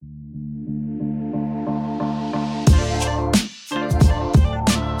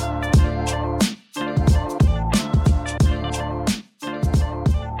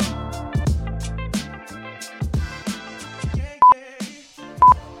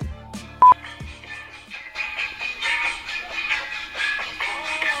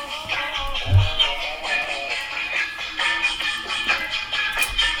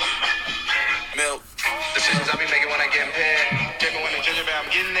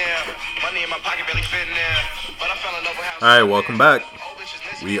Alright, welcome back.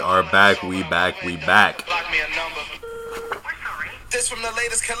 We are back. We back. This from the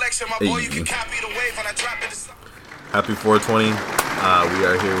latest collection, my boy. You can copy the wave when I drop it. Happy 420. We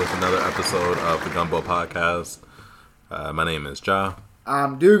are here with another episode of the Gumbo Podcast. My name is Ja.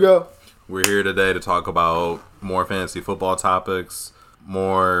 I'm Dugo. We're here today to talk about more fantasy football topics,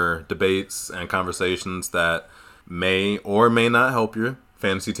 more debates and conversations that may or may not help your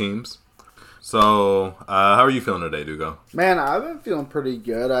fantasy teams. So, how are you feeling today, Dugo? Man, I've been feeling pretty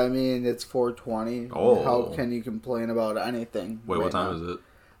good. I mean, it's 420. Oh. How can you complain about anything? Wait, what time is it?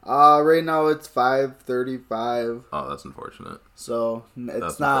 Right now it's 5:35. Oh, that's unfortunate. So,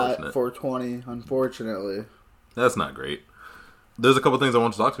 it's not 420, unfortunately. That's not great. There's a couple things I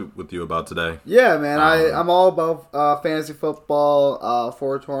want to talk with you about today. Yeah, man, I'm all about fantasy football,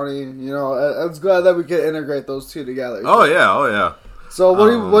 420. You know, it's glad that we could integrate those two together. Oh, yeah. So,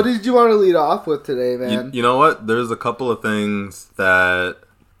 what did you want to lead off with today, man? You know what? There's a couple of things that...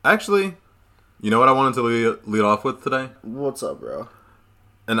 Actually, you know what I wanted to lead off with today? What's up, bro?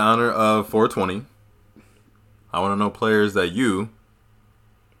 In honor of 420, I want to know players that you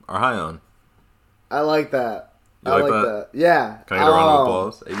are high on. I like that. You like that? Yeah. Can I get a round of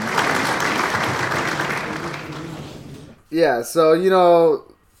applause? Yeah, so, you know,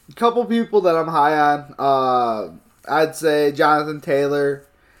 a couple people that I'm high on, I'd say Jonathan Taylor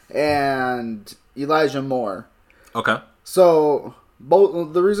and Elijah Moore. Okay. So,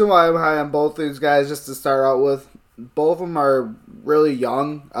 the reason why I'm high on both these guys, just to start out with, both of them are really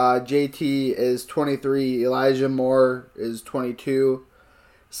young. JT is 23, Elijah Moore is 22.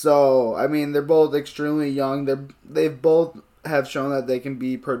 So, I mean, they're both extremely young. They both have shown that they can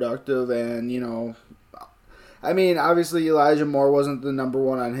be productive and, you know, I mean, obviously Elijah Moore wasn't the number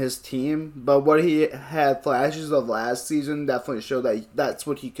one on his team, but what he had flashes of last season definitely showed that that's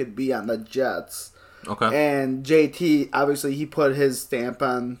what he could be on the Jets. Okay. And JT, obviously, he put his stamp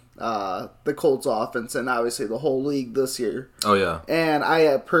on the Colts offense and obviously the whole league this year. Oh, yeah. And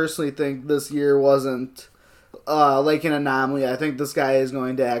I personally think this year wasn't like an anomaly. I think this guy is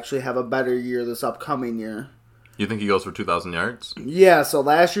going to actually have a better year this upcoming year. You think he goes for 2,000 yards? Yeah, so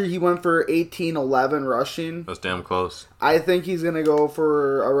last year he went for 18-11 rushing. That's damn close. I think he's going to go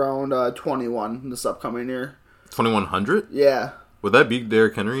for around 21 this upcoming year. 2,100? Yeah. Would that beat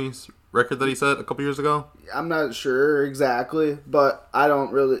Derrick Henry's record that he set a couple years ago? I'm not sure exactly, but I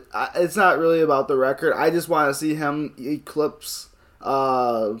don't really... it's not really about the record. I just want to see him eclipse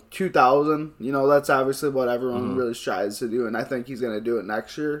 2,000. You know, that's obviously what everyone really strives to do, and I think he's going to do it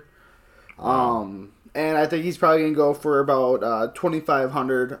next year. Wow. And I think he's probably going to go for about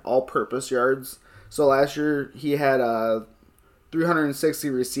 2,500 all-purpose yards. So last year he had 360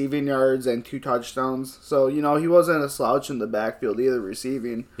 receiving yards and 2 touchdowns. So, you know, he wasn't a slouch in the backfield either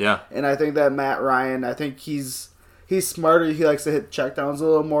receiving. Yeah. And I think that Matt Ryan, I think he's smarter. He likes to hit checkdowns a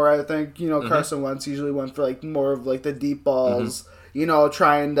little more, I think. You know, Carson Wentz usually went for like more of like the deep balls. You know,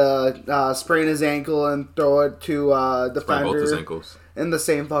 trying to sprain his ankle and throw it to defender. Sprain both his ankles. In the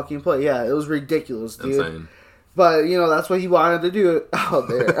same fucking play. Yeah, it was ridiculous, dude. Insane. But, you know, that's what he wanted to do out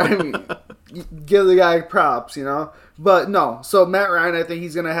there. I mean, give the guy props, you know. But, no. So, Matt Ryan, I think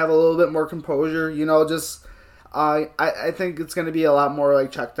he's going to have a little bit more composure. You know, just, I think it's going to be a lot more, like,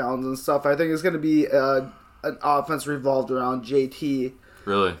 checkdowns and stuff. I think it's going to be an offense revolved around JT.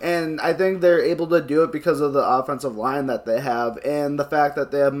 Really? And I think they're able to do it because of the offensive line that they have. And the fact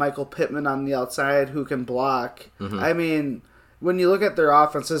that they have Michael Pittman on the outside who can block. I mean... When you look at their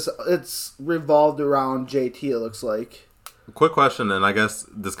offenses, it's revolved around JT, it looks like. Quick question, and I guess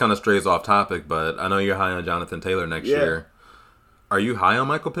this kind of strays off topic, but I know you're high on Jonathan Taylor next year. Are you high on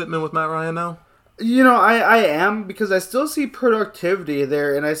Michael Pittman with Matt Ryan now? You know, I am, because I still see productivity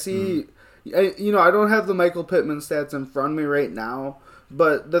there, and I see... you know, I don't have the Michael Pittman stats in front of me right now,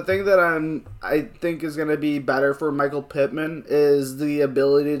 but the thing that I think is going to be better for Michael Pittman is the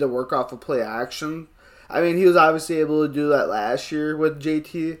ability to work off of play action. I mean, he was obviously able to do that last year with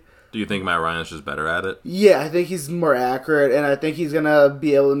JT. Do you think Matt Ryan's just better at it? Yeah, I think he's more accurate, and I think he's going to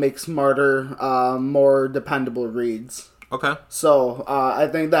be able to make smarter, more dependable reads. Okay. So, I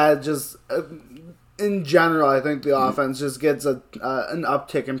think that just, in general, I think the offense just gets an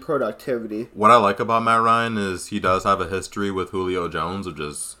uptick in productivity. What I like about Matt Ryan is he does have a history with Julio Jones of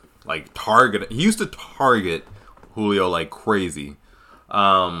just, like, He used to target Julio like crazy.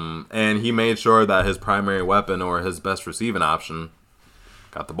 And he made sure that his primary weapon or his best receiving option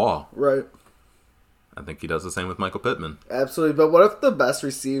got the ball. Right. I think he does the same with Michael Pittman. Absolutely. But what if the best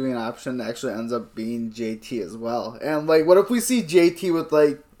receiving option actually ends up being JT as well? And, like, what if we see JT with,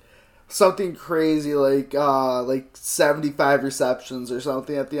 like, something crazy like 75 receptions or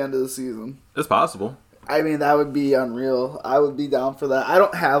something at the end of the season. It's possible. I mean, that would be unreal. I would be down for that. I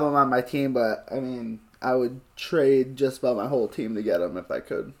don't have him on my team, but I mean, I would trade just about my whole team to get him if I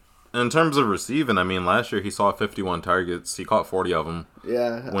could. In terms of receiving, I mean, last year he saw 51 targets. He caught 40 of them.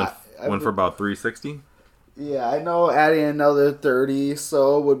 Yeah. Went for about 360. Yeah, I know adding another 30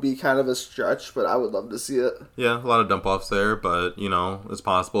 so would be kind of a stretch, but I would love to see it. Yeah, a lot of dump-offs there, but, it's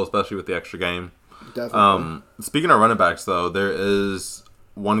possible, especially with the extra game. Definitely. Speaking of running backs, though, there is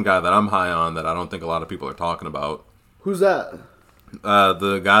one guy that I'm high on that I don't think a lot of people are talking about. Who's that?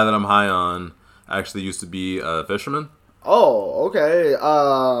 The guy that I'm high on actually used to be a fisherman. Oh, okay.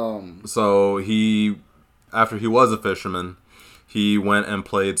 So after he was a fisherman, he went and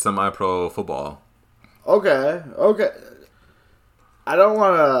played semi-pro football. Okay. I don't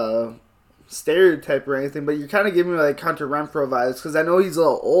want to stereotype or anything, but you're kind of giving me like Hunter Renfrow vibes because I know he's a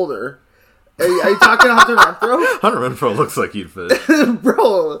little older. Are you talking Hunter Renfrow? Hunter Renfrow looks like he'd fit.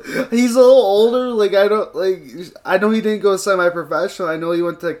 Bro, he's a little older. I know he didn't go semi-professional. I know he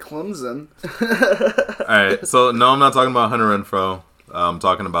went to Clemson. Alright, so no, I'm not talking about Hunter Renfrow. I'm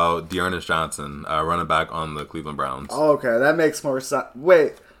talking about Dearness Johnson, running back on the Cleveland Browns. Oh, okay, that makes more sense.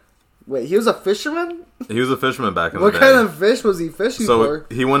 Wait, he was a fisherman? He was a fisherman back in the day. What kind of fish was he fishing for?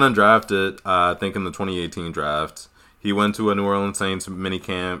 So he went undrafted, I think in the 2018 draft. He went to a New Orleans Saints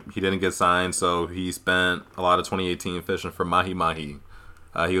minicamp. He didn't get signed, so he spent a lot of 2018 fishing for mahi-mahi.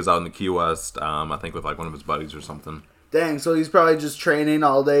 He was out in the Key West, I think with like one of his buddies or something. Dang, so he's probably just training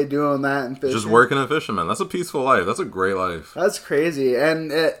all day doing that and fishing. Just working and fishing, man. That's a peaceful life. That's a great life. That's crazy.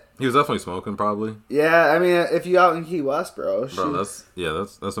 And he was definitely smoking, probably. Yeah, I mean, if you out in Key West, bro.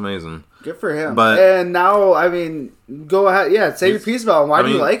 That's amazing. Good for him. But and now, I mean, go ahead. Yeah, say your piece about him. Why do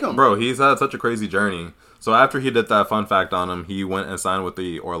you like him? Bro, he's had such a crazy journey. So after he did that fun fact on him, he went and signed with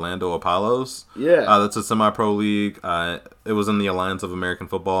the Orlando Apollos. Yeah. That's a semi-pro league. It was in the Alliance of American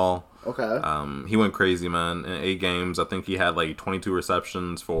Football. Okay. He went crazy, man. In 8 games, I think he had like 22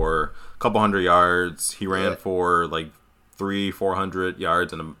 receptions for a couple hundred yards. He ran for like 300-400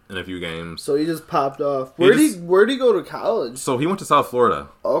 yards in a few games. So he just popped off. Where'd he go to college? So he went to South Florida.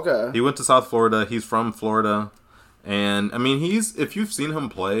 Okay. He went to South Florida. He's from Florida. And, I mean, if you've seen him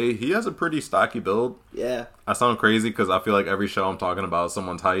play, he has a pretty stocky build. Yeah. I sound crazy because I feel like every show I'm talking about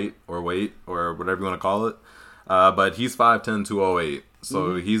someone's height or weight or whatever you want to call it. But he's 5'10", 208.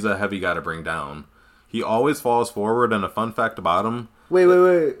 So he's a heavy guy to bring down. He always falls forward, and a fun fact about him... Wait.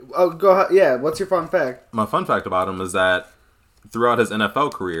 Oh, go ahead. Yeah, what's your fun fact? My fun fact about him is that throughout his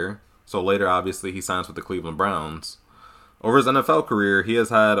NFL career, so later, obviously, he signs with the Cleveland Browns... Over his NFL career, he has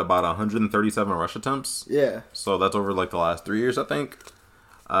had about 137 rush attempts. Yeah. So that's over like the last 3 years, I think.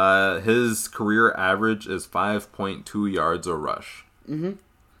 His career average is 5.2 yards a rush. Mm-hmm.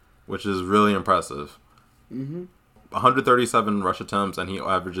 Which is really impressive. Mm-hmm. 137 rush attempts, and he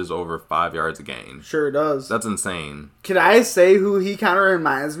averages over 5 yards a gain. Sure does. That's insane. Can I say who he kind of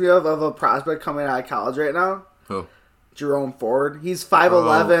reminds me of a prospect coming out of college right now? Who? Jerome Ford. He's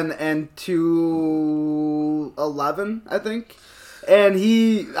 5'11" and 211, I think. And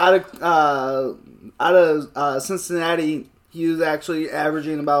he out of Cincinnati, he was actually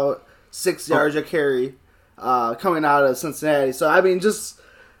averaging about 6 yards a carry coming out of Cincinnati. So I mean, just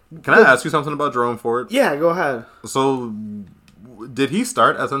can I ask you something about Jerome Ford? Yeah, go ahead. So, did he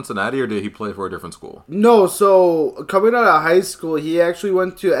start at Cincinnati or did he play for a different school? No, so coming out of high school, he actually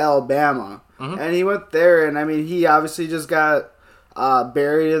went to Alabama. Mm-hmm. And he went there, and I mean, he obviously just got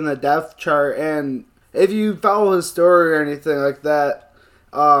buried in the depth chart. And if you follow his story or anything like that,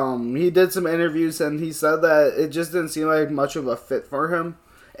 he did some interviews, and he said that it just didn't seem like much of a fit for him.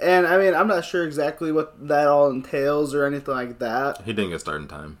 And I mean, I'm not sure exactly what that all entails or anything like that. He didn't get starting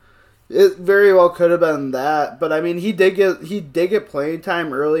time. It very well could have been that, but I mean, he did get playing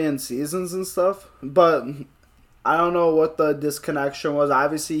time early in seasons and stuff, but I don't know what the disconnection was.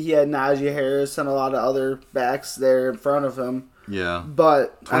 Obviously, he had Najee Harris and a lot of other backs there in front of him. Yeah.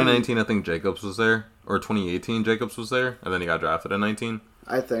 But 2019, I think Jacobs was there. Or 2018, Jacobs was there. And then he got drafted in 19.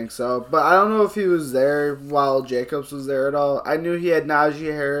 I think so. But I don't know if he was there while Jacobs was there at all. I knew he had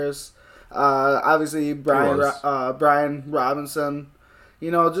Najee Harris. Obviously, Brian Robinson. You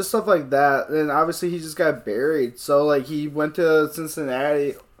know, just stuff like that. And obviously, he just got buried. So, like, he went to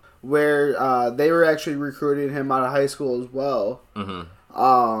Cincinnati, where they were actually recruiting him out of high school as well.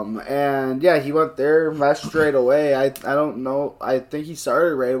 Mm-hmm. And yeah, he went there, meshed straight away. I don't know. I think he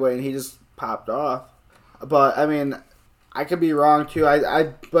started right away, and he just popped off. But I mean, I could be wrong too.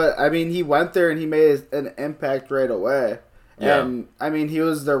 But I mean, he went there and he made an impact right away. Yeah. And I mean, he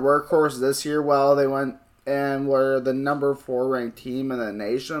was their workhorse this year. Well, they went and were the number 4 ranked team in the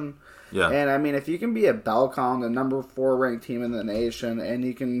nation. Yeah. And I mean, if you can be a bell cow on the number 4 ranked team in the nation, and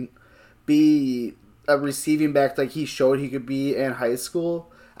you can be a receiving back like he showed he could be in high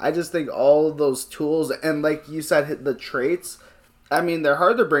school, I just think all of those tools and like you said, the traits, I mean, they're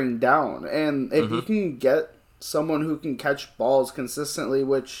hard to bring down. And if you can get someone who can catch balls consistently,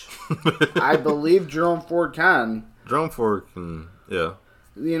 which I believe Jerome Ford can. Jerome Ford can, yeah.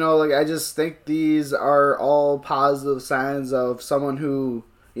 You know, like, I just think these are all positive signs of someone who,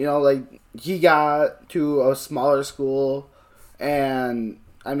 you know, like, he got to a smaller school, and,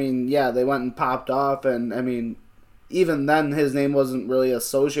 I mean, yeah, they went and popped off, and, I mean, even then, his name wasn't really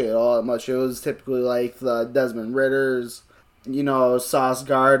associated all that much. It was typically, like, the Desmond Ritters, you know, Sauce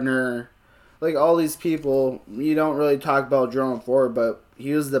Gardner, like, all these people. You don't really talk about Jerome Ford, but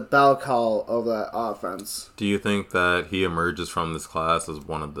he was the bell cow of that offense. Do you think that he emerges from this class as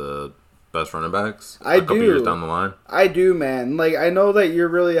one of the best running backs a couple years down the line? I do, man. Like, I know that you're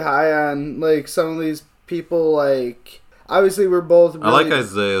really high on, like, some of these people, like, obviously we're both really... I like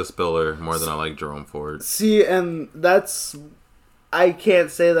Isaiah Spiller more than I like Jerome Ford. See, and that's... I can't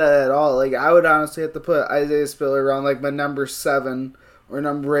say that at all. Like, I would honestly have to put Isaiah Spiller around, like, my number 7 or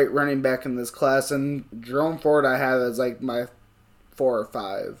number 8 running back in this class, and Jerome Ford I have as, like, my 4 or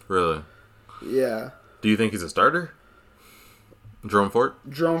 5. Really? Yeah. Do you think he's a starter? Jerome Ford?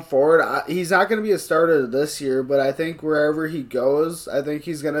 Jerome Ford, he's not going to be a starter this year, but I think wherever he goes, I think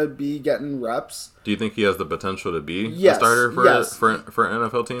he's going to be getting reps. Do you think he has the potential to be Yes, a starter for, yes. for an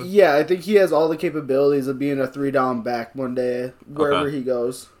NFL team? Yeah, I think he has all the capabilities of being a 3-down back one day, wherever he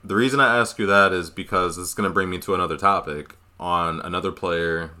goes. The reason I ask you that is because this is going to bring me to another topic on another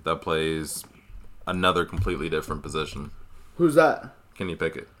player that plays another completely different position. Who's that? Kenny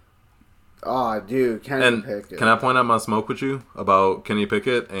Pickett. Oh, dude, Kenny Pickett. Can I point out my smoke with you about Kenny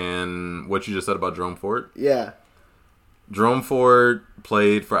Pickett and what you just said about Jerome Ford? Yeah. Jerome Ford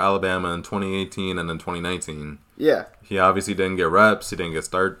played for Alabama in 2018 and in 2019. Yeah. He obviously didn't get reps. He didn't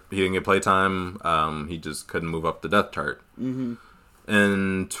get play time. He just couldn't move up the depth chart. Mm-hmm.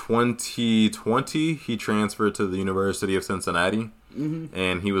 In 2020, he transferred to the University of Cincinnati,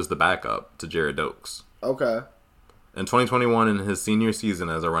 and he was the backup to Jared Oaks. Okay. In 2021, in his senior season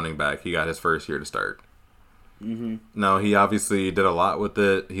as a running back, he got his first year to start. Mm-hmm. Now, he obviously did a lot with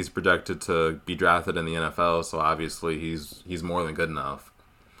it. He's projected to be drafted in the NFL, so obviously he's more than good enough.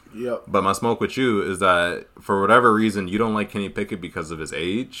 Yep. But my smoke with you is that for whatever reason, you don't like Kenny Pickett because of his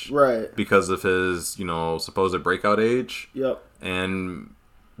age. Right. Because of his, supposed breakout age. Yep. And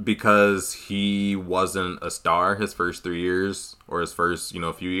because he wasn't a star his first 3 years or his first,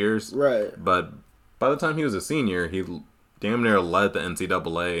 few years. Right. But by the time he was a senior, he damn near led the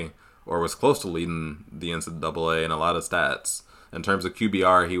NCAA or was close to leading the NCAA in a lot of stats. In terms of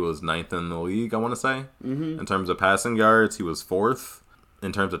QBR, he was 9th in the league, I want to say. Mm-hmm. In terms of passing yards, he was 4th.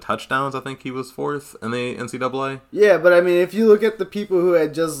 In terms of touchdowns, I think he was 4th in the NCAA. Yeah, but I mean, if you look at the people who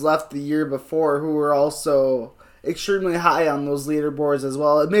had just left the year before who were also extremely high on those leaderboards as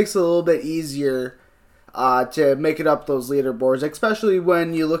well, it makes it a little bit easier to make it up those leaderboards, especially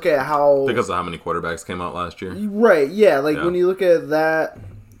when you look at how... Because of how many quarterbacks came out last year. Right, yeah. When you look at that...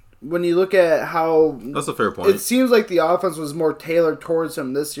 When you look at how... That's a fair point. It seems like the offense was more tailored towards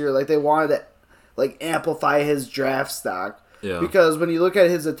him this year. Like, they wanted to amplify his draft stock. Yeah. Because when you look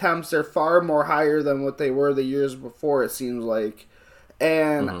at his attempts, they're far more higher than what they were the years before, it seems like.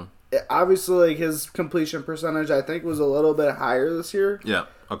 And obviously, his completion percentage, I think, was a little bit higher this year. Yeah,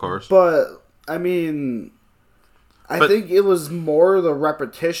 of course. But... I mean, I think it was more the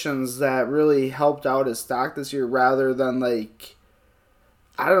repetitions that really helped out his stock this year rather than, I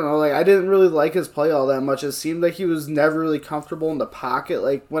don't know, I didn't really like his play all that much. It seemed like he was never really comfortable in the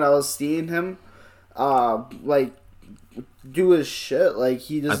pocket. When I was seeing him, do his shit,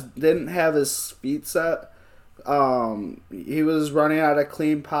 he just didn't have his feet set. He was running out of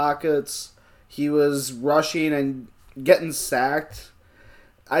clean pockets. He was rushing and getting sacked.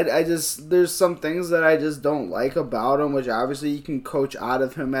 There's some things that I just don't like about him, which obviously you can coach out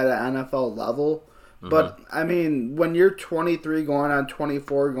of him at an NFL level. Mm-hmm. But, I mean, when you're 23 going on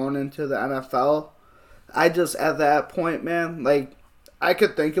 24 going into the NFL, at that point, man, I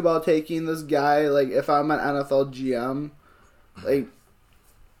could think about taking this guy, if I'm an NFL GM,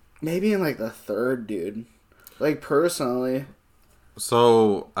 maybe in, the 3rd, dude. Personally.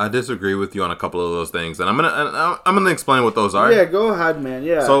 So I disagree with you on a couple of those things, and I'm gonna explain what those are. Yeah, go ahead, man.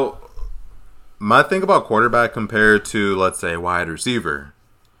 Yeah. So my thing about quarterback compared to, let's say, wide receiver,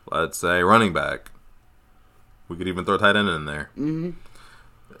 let's say running back, we could even throw tight end in there. Mm-hmm.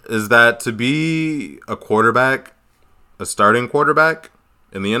 Is that to be a quarterback, a starting quarterback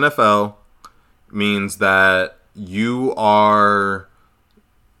in the NFL, means that you are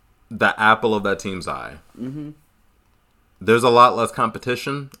the apple of that team's eye. Mm-hmm. There's a lot less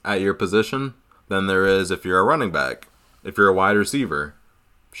competition at your position than there is if you're a running back, if you're a wide receiver,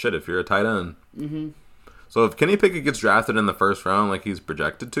 if you're a tight end. Mm-hmm. So if Kenny Pickett gets drafted in the first round like he's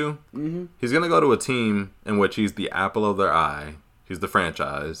projected to, he's going to go to a team in which he's the apple of their eye. He's the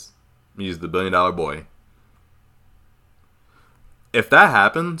franchise. He's the billion-dollar boy. If that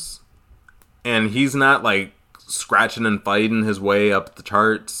happens, and he's not like scratching and fighting his way up the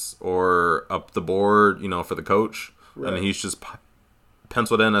charts or up the board, for the coach, right, and he's just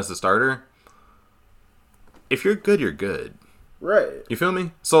penciled in as the starter, if you're good, you're good. Right. You feel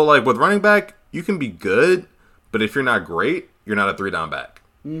me? So, like, with running back, you can be good, but if you're not great, you're not a 3-down back.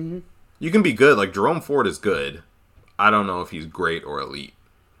 Mm-hmm. You can be good. Like, Jerome Ford is good. I don't know if he's great or elite.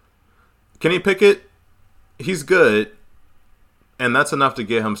 Kenny Pickett, he's good, and that's enough to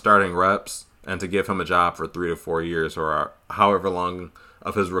get him starting reps and to give him a job for 3 to 4 years or however long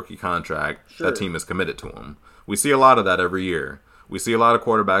of his rookie contract that team is committed to him. We see a lot of that every year. We see a lot of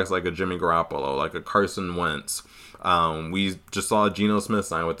quarterbacks like a Jimmy Garoppolo, like a Carson Wentz. We just saw Geno Smith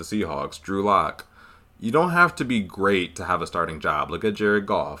sign with the Seahawks, Drew Lock. You don't have to be great to have a starting job. Look at Jared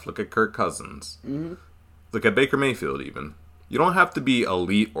Goff. Look at Kirk Cousins. Mm-hmm. Look at Baker Mayfield even. You don't have to be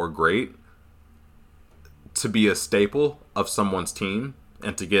elite or great to be a staple of someone's team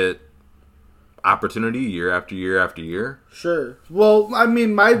and to get opportunity year after year after year. Sure. Well, I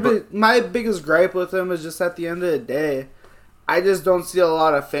mean, my biggest gripe with him is just at the end of the day, I just don't see a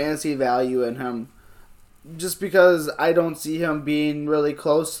lot of fantasy value in him. Just because I don't see him being really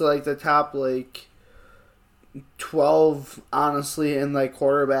close to, like, the top, like, 12, honestly, in, like,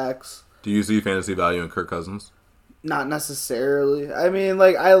 quarterbacks. Do you see fantasy value in Kirk Cousins? Not necessarily. I mean,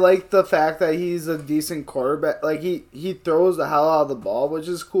 like, I like the fact that he's a decent quarterback. Like, he throws the hell out of the ball, which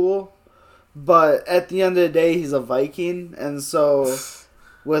is cool. But at the end of the day, he's a Viking. And so,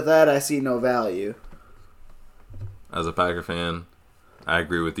 with that, I see no value. As a Packer fan, I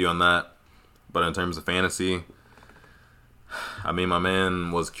agree with you on that. But in terms of fantasy, I mean, my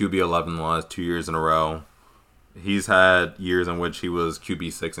man was QB11 the last 2 years in a row. He's had years in which he was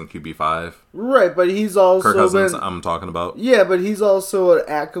QB6 and QB5. Right, but he's also Kirk Cousins, I'm talking about. Yeah, but he's also an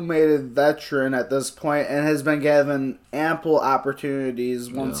acclimated veteran at this point and has been given ample opportunities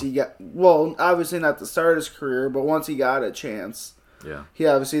once he got... Well, obviously not to start his career, but once he got a chance. Yeah. He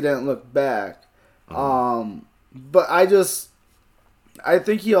obviously didn't look back. But I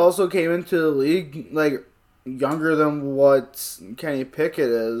think he also came into the league, like, younger than what Kenny Pickett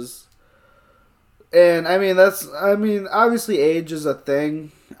is. And, obviously age is a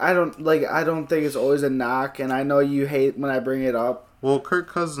thing. I don't think it's always a knock, and I know you hate when I bring it up. Well, Kirk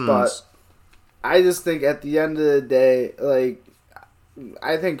Cousins... But I just think at the end of the day, like,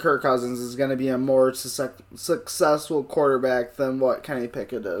 I think Kirk Cousins is going to be a more successful quarterback than what Kenny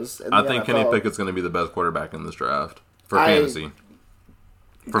Pickett is. I think Kenny Pickett's going to be the best quarterback in this draft for fantasy.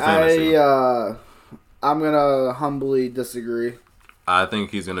 I'm going to humbly disagree. I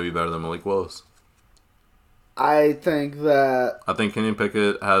think he's going to be better than Malik Willis. I think Kenny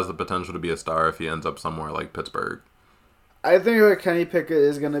Pickett has the potential to be a star if he ends up somewhere like Pittsburgh. I think that Kenny Pickett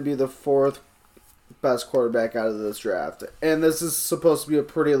is going to be the 4th best quarterback out of this draft. And this is supposed to be a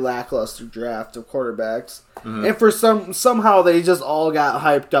pretty lackluster draft of quarterbacks. Mm-hmm. And for somehow they just all got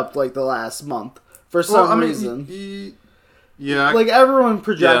hyped up like the last month. For some reason. Yeah. Like everyone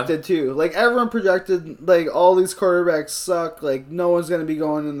projected too. Like everyone projected like all these quarterbacks suck. Like no one's going to be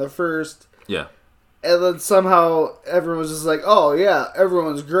going in the first. Yeah. And then somehow everyone's just like, oh yeah,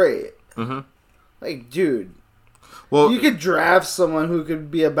 everyone's great. Mm-hmm. Like, dude. Well, you could draft someone who could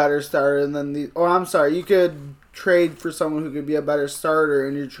be a better starter than you could trade for someone who could be a better starter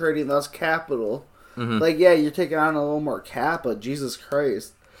and you're trading less capital. Mm-hmm. Like, yeah, you're taking on a little more cap, but Jesus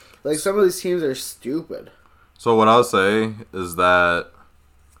Christ. Like, some of these teams are stupid. So what I'll say is that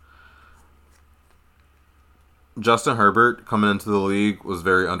Justin Herbert coming into the league was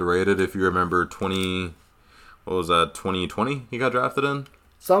very underrated. If you remember 2020 he got drafted in?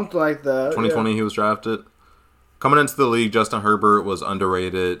 Something like that. 2020 he was drafted. Coming into the league, Justin Herbert was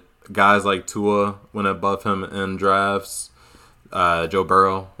underrated. Guys like Tua went above him in drafts. Joe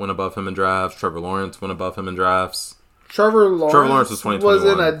Burrow went above him in drafts. Trevor Lawrence went above him in drafts. Trevor Lawrence was 2021. Was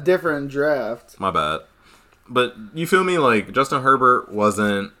in a different draft. My bad. But you feel me? Like, Justin Herbert went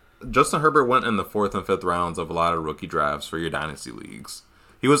in the 4th and 5th rounds of a lot of rookie drafts for your dynasty leagues.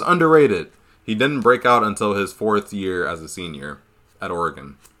 He was underrated. He didn't break out until his 4th year as a senior at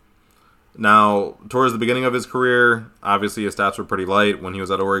Oregon. Now, towards the beginning of his career, obviously his stats were pretty light when he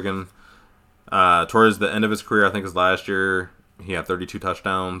was at Oregon. Towards the end of his career, I think his last year, he had 32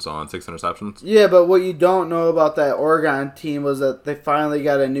 touchdowns on 6 interceptions. Yeah, but what you don't know about that Oregon team was that they finally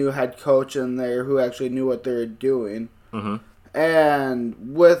got a new head coach in there who actually knew what they were doing. Mm-hmm.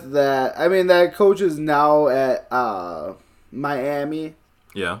 And with that, I mean, that coach is now at Miami.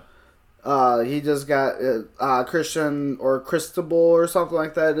 Yeah. He just got Christian or Cristobal or something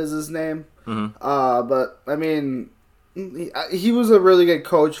like that is his name. Mm-hmm. But, I mean, he was a really good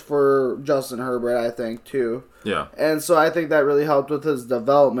coach for Justin Herbert, I think, too. Yeah. And so I think that really helped with his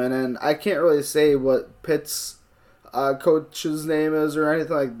development. And I can't really say what Pitt's coach's name is or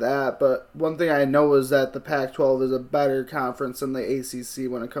anything like that. But one thing I know is that the Pac-12 is a better conference than the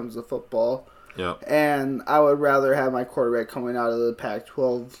ACC when it comes to football. Yeah. And I would rather have my quarterback coming out of the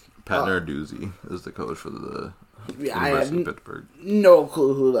Pac-12. Pat Narduzzi is the coach for the I University have of Pittsburgh. no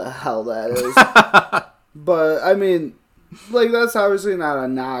clue who the hell that is. But, I mean, like, that's obviously not a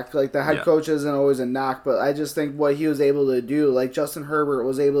knock. Like, the head coach isn't always a knock, but I just think what he was able to do, like, Justin Herbert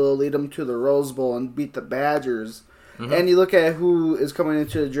was able to lead them to the Rose Bowl and beat the Badgers. Mm-hmm. And you look at who is coming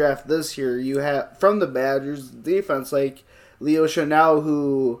into the draft this year, you have, from the Badgers defense, like, Leo Chanel,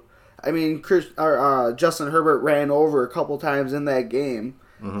 who, I mean, Justin Herbert ran over a couple times in that game.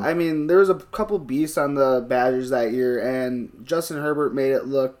 Mm-hmm. I mean, there was a couple beasts on the Badgers that year, and Justin Herbert made it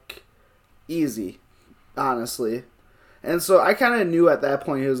look easy, honestly. And so I kind of knew at that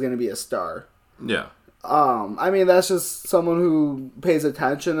point he was going to be a star. Yeah. I mean, that's just someone who pays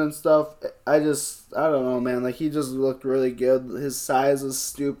attention and stuff. I don't know, man. Like, he just looked really good. His size is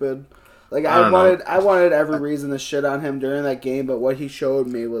stupid. Like, I wanted every reason to shit on him during that game, but what he showed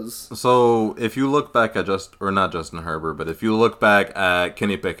me was... So, if you look back at not Justin Herbert, but if you look back at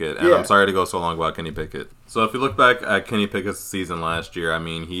Kenny Pickett, and I'm sorry to go so long about Kenny Pickett. So, if you look back at Kenny Pickett's season last year, I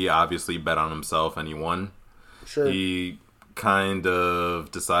mean, he obviously bet on himself and he won. Sure. He kind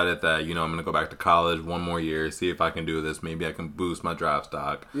of decided that, I'm going to go back to college one more year, see if I can do this. Maybe I can boost my draft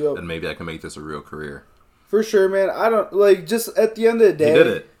stock, and maybe I can make this a real career. For sure, man. I don't, like, just at the end of the day... He did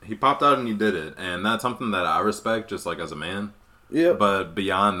it. He popped out and he did it. And that's something that I respect, just, like, as a man. Yeah. But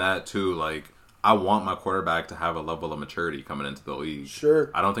beyond that, too, like, I want my quarterback to have a level of maturity coming into the league.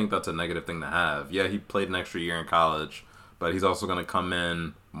 Sure. I don't think that's a negative thing to have. Yeah, he played an extra year in college, but he's also going to come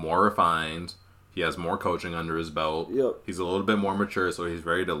in more refined. He has more coaching under his belt. Yep. He's a little bit more mature, so he's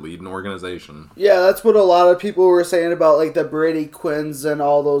ready to lead an organization. Yeah, that's what a lot of people were saying about, like, the Brady Quinns and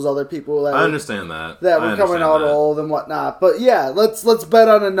all those other people that I understand that. That were coming out old and whatnot. But yeah, let's bet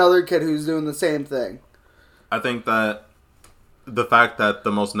on another kid who's doing the same thing. I think that the fact that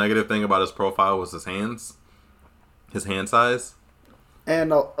the most negative thing about his profile was his hands, his hand size.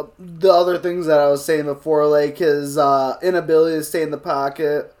 And the other things that I was saying before, like his inability to stay in the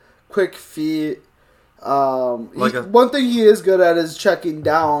pocket, quick feet. One thing he is good at is checking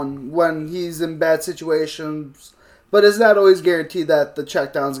down when he's in bad situations, but it's not always guaranteed that the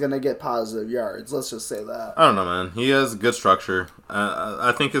check down is going to get positive yards. Let's just say that. I don't know, man. He has good structure.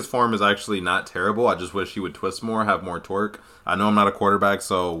 I think his form is actually not terrible. I just wish he would twist more, have more torque. I know I'm not a quarterback,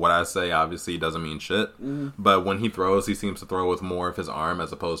 so what I say obviously doesn't mean shit. Mm-hmm. But when he throws, he seems to throw with more of his arm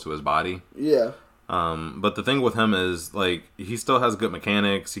as opposed to his body. Yeah. But the thing with him is, like, he still has good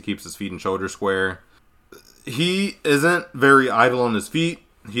mechanics. He keeps his feet and shoulders square. He isn't very idle on his feet.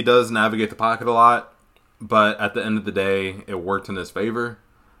 He does navigate the pocket a lot. But at the end of the day, it worked in his favor.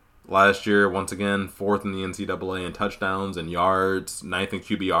 Last year, once again, 4th in the NCAA in touchdowns and yards, 9th in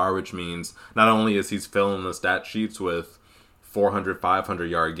QBR, which means not only is he filling the stat sheets with 400,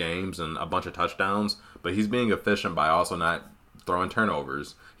 500-yard games and a bunch of touchdowns, but he's being efficient by also not throwing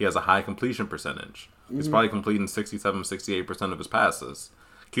turnovers. He has a high completion percentage. He's probably completing 67, 68% of his passes.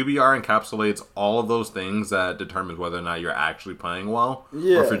 QBR encapsulates all of those things that determines whether or not you're actually playing well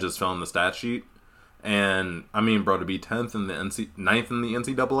or if you're just filling the stat sheet. And, I mean, bro, to be 9th in the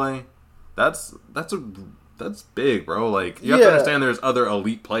NCAA, that's big, bro. Like, you have to understand there's other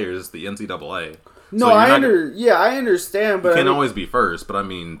elite players. It's the NCAA. No, so I understand, but you can't always be first. But I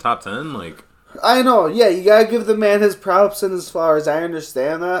mean, top 10, like, I know. Yeah, you gotta give the man his props and his flowers. I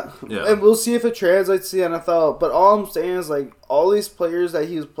understand that, and we'll see if it translates to the NFL. But all I'm saying is, like, all these players that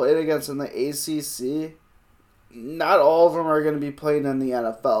he's played against in the ACC, not all of them are going to be playing in the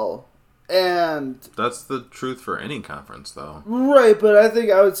NFL. And that's the truth for any conference, though. Right, but I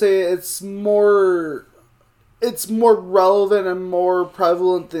think I would say it's more relevant and more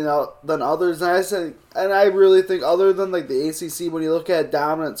prevalent than others. And I really think other than, like, the ACC, when you look at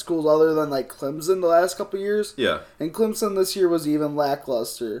dominant schools other than, like, Clemson the last couple of years, and Clemson this year was even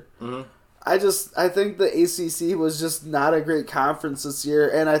lackluster. Mm-hmm. I think the ACC was just not a great conference this year,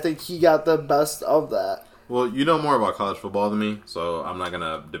 and I think he got the best of that. Well, you know more about college football than me, so I'm not going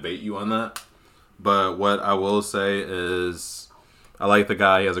to debate you on that. But what I will say is I like the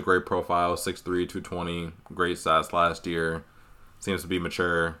guy. He has a great profile, 6'3", 220, great stats last year. Seems to be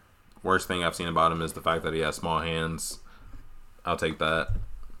mature. Worst thing I've seen about him is the fact that he has small hands. I'll take that.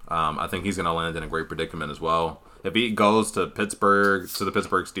 I think he's going to land in a great predicament as well. If he goes to Pittsburgh, to the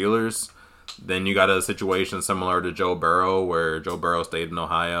Pittsburgh Steelers, then you got a situation similar to Joe Burrow, where Joe Burrow stayed in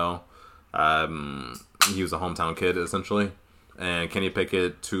Ohio. He was a hometown kid, essentially. And Kenny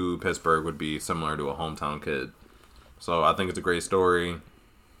Pickett to Pittsburgh would be similar to a hometown kid. So I think it's a great story.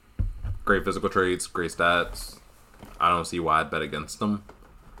 Great physical traits, great stats. I don't see why I'd bet against him.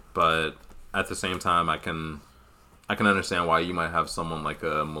 But at the same time, I can understand why you might have someone like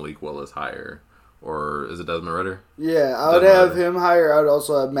a Malik Willis higher. Or is it Desmond Ridder? Yeah, I would have him higher. I would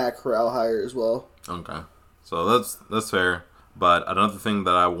also have Matt Corral higher as well. Okay. So that's fair. But another thing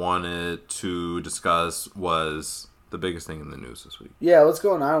that I wanted to discuss was the biggest thing in the news this week. Yeah, what's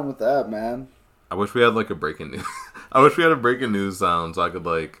going on with that, man? I wish we had like a breaking news. I wish we had a breaking news sound so I could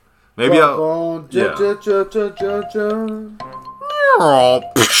like maybe I'll. Yeah. What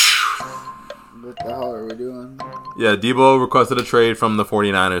the hell are we doing? Yeah, Debo requested a trade from the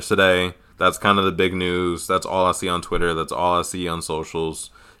 49ers today. That's kind of the big news. That's all I see on Twitter. That's all I see on socials.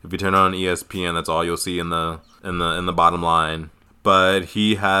 If you turn on ESPN, that's all you'll see in the bottom line. But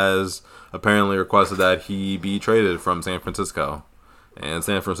he has apparently requested that he be traded from San Francisco. And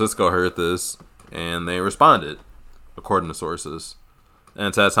San Francisco heard this, and they responded, according to sources,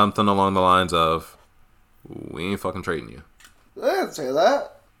 and said something along the lines of, "We ain't fucking trading you." They didn't say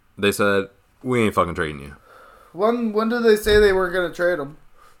that. They said, "We ain't fucking trading you." When did they say they weren't going to trade him?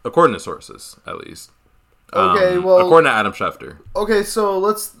 According to sources, at least. Okay, well, according to Adam Schefter. Okay, so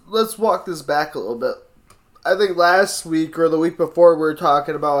let's walk this back a little bit. I think last week or the week before we were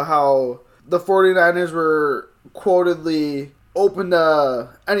talking about how the 49ers were quotedly open to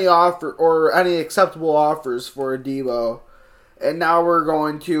any offer or any acceptable offers for Debo. And now we're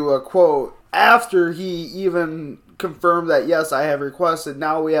going to quote, after he even confirmed that, yes, I have requested,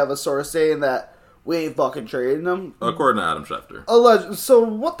 now we have a source saying that we ain't fucking trading him. According to Adam Schefter. So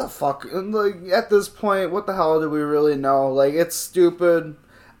what the fuck? And like, at this point, what the hell do we really know? Like, it's stupid.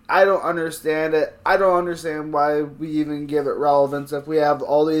 I don't understand it. I don't understand why we even give it relevance if we have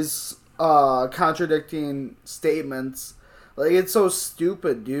all these contradicting statements. Like, it's so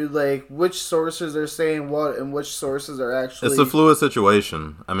stupid, dude. Like, which sources are saying what and which sources are actually... It's a fluid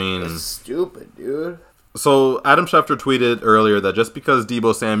situation. I mean... It's stupid, dude. So, Adam Schefter tweeted earlier that just because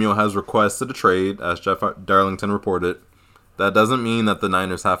Deebo Samuel has requested a trade, as Jeff Darlington reported, that doesn't mean that the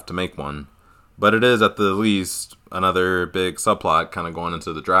Niners have to make one. But it is, at the least, another big subplot kind of going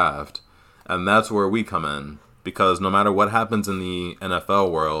into the draft. And that's where we come in. Because no matter what happens in the NFL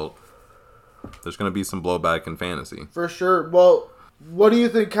world, there's going to be some blowback in fantasy. For sure. Well, what do you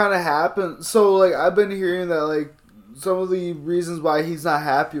think kind of happened? So, like, I've been hearing that, like, some of the reasons why he's not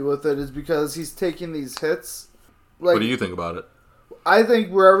happy with it is because he's taking these hits. Like, what do you think about it? I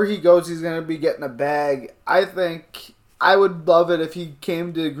think wherever he goes, he's going to be getting a bag. I think I would love it if he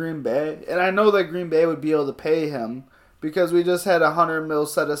came to Green Bay. And I know that Green Bay would be able to pay him because we just had $100 million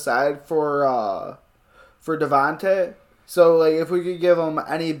set aside for Devontae. So, like, if we could give him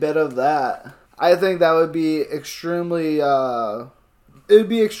any bit of that, I think that would be extremely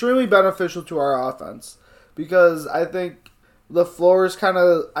beneficial to our offense. Because I think LaFleur is kind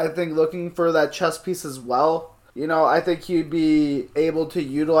of, looking for that chess piece as well. You know, I think he'd be able to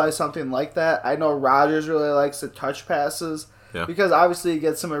utilize something like that. I know Rodgers really likes to touch passes. Yeah. Because obviously it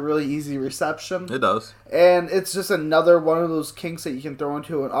gets him a really easy reception. It does. And it's just another one of those kinks that you can throw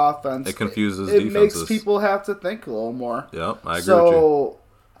into an offense. It confuses defenses. It defenses. makes people have to think a little more. Yeah, I agree with you.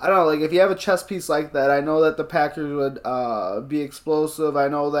 I don't know, like, if you have a chess piece like that, I know that the Packers would be explosive. I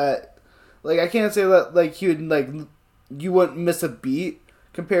know that, like, I can't say that, like, he would, like, you wouldn't miss a beat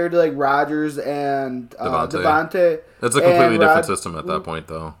compared to, like, Rodgers and Devontae. It's a completely different system at that point,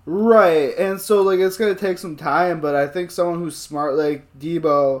 though. Right, and so, like, it's going to take some time, but I think someone who's smart like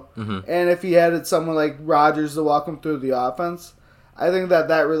Debo, and if he had someone like Rodgers to walk him through the offense, I think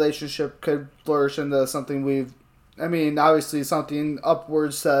that relationship could flourish into something obviously something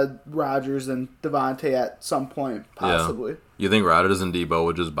upwards to Rodgers and Devontae at some point, possibly. Yeah. You think Rodgers and Debo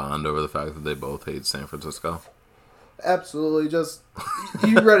would just bond over the fact that they both hate San Francisco? Absolutely. Just,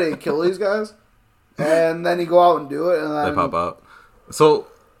 you ready to kill these guys? And then you go out and do it, and then... They pop out. So,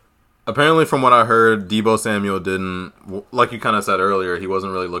 apparently from what I heard, Deebo Samuel didn't... Like you kind of said earlier, he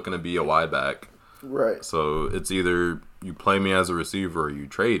wasn't really looking to be a wide back. Right. So, it's either you play me as a receiver or you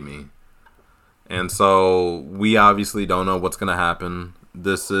trade me. And so, we obviously don't know what's going to happen.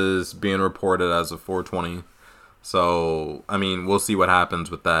 This is being reported as of 420. So, I mean, we'll see what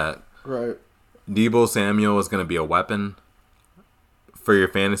happens with that. Right. Deebo Samuel is going to be a weapon. for your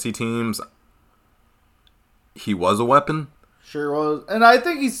fantasy teams, he was a weapon. Sure was. And I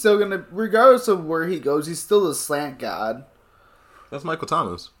think he's still going to, regardless of where he goes, he's still the slant god. That's Michael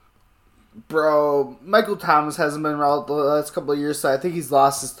Thomas. Bro, Michael Thomas hasn't been around the last couple of years, so I think he's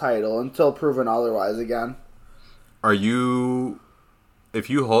lost his title until proven otherwise again. Are you... If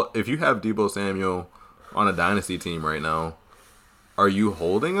you have Deebo Samuel on a dynasty team right now, are you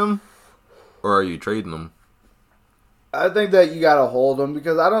holding him or are you trading him? I think that you gotta hold him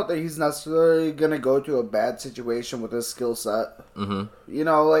because I don't think he's necessarily gonna go to a bad situation with his skill set. Mm-hmm. You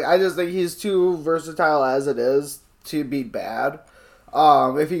know, like I just think he's too versatile as it is to be bad.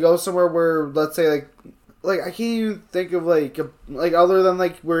 If he goes somewhere where, let's say, like I can't even think of like other than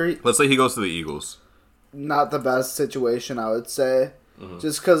like where let's say he goes to the Eagles. Not the best situation, I would say. Mm-hmm.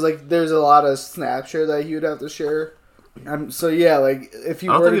 Just because, like, there's a lot of snap share that he would have to share. So, yeah, like, if you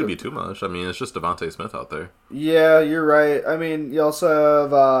I don't think it'd be too much. I mean, it's just Devontae Smith out there. Yeah, you're right. I mean, you also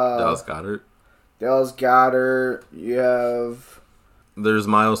have... Dallas Goedert. You have... There's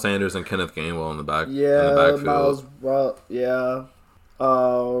Miles Sanders and Kenneth Gainwell in the backfield.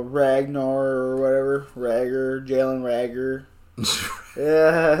 Ragnar or whatever. Jalen Rager.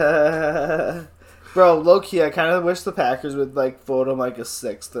 Yeah. Bro, low-key, I kind of wish the Packers would, like, vote him, like, a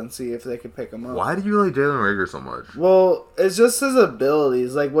 6th and see if they could pick him up. Why do you like Jalen Rager so much? Well, it's just his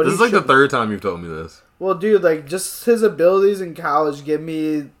abilities. Like, what this is, like, the third time you've told me this. Well, dude, like, just his abilities in college give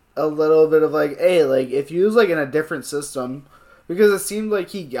me a little bit of, like, hey, like, if he was, like, in a different system, because it seemed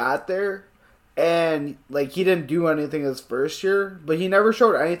like he got there, and, like, he didn't do anything his first year, but he never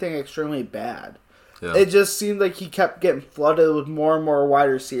showed anything extremely bad. Yeah. It just seemed like he kept getting flooded with more and more wide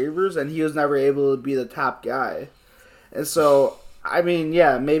receivers, and he was never able to be the top guy. And so, I mean,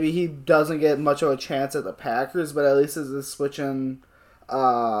 yeah, maybe he doesn't get much of a chance at the Packers, but at least it's a switching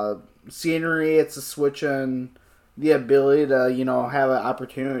scenery, it's a switching the ability to, you know, have an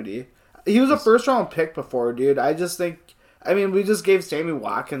opportunity. He was a first-round pick before, dude. I just think, I mean, we just gave Sammy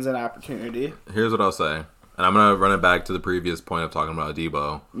Watkins an opportunity. Here's what I'll say, and I'm going to run it back to the previous point of talking about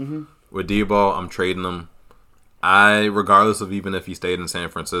Deebo. Mm-hmm. With Deebo, I'm trading him. Regardless of even if he stayed in San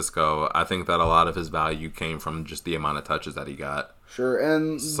Francisco, I think that a lot of his value came from just the amount of touches that he got. Sure,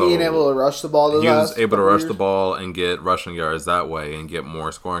 and being able to rush the ball. He was able to rush the ball and get rushing yards that way and get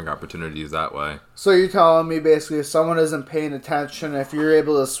more scoring opportunities that way. So you're telling me basically if someone isn't paying attention, if you're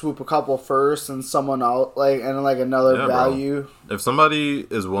able to swoop a couple first and someone out, another value. Bro. If somebody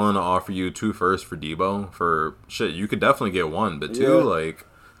is willing to offer you 2 firsts for Deebo, for shit, you could definitely get 1, but 2,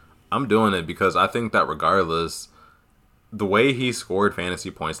 I'm doing it because I think that regardless, the way he scored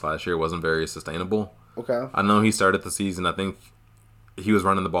fantasy points last year wasn't very sustainable. Okay. I know he started the season, I think he was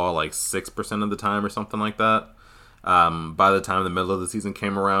running the ball like 6% of the time or something like that. By the time the middle of the season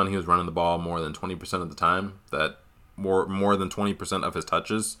came around, he was running the ball more than 20% of the time. That more than 20% of his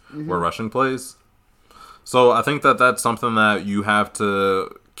touches were rushing plays. So I think that that's something that you have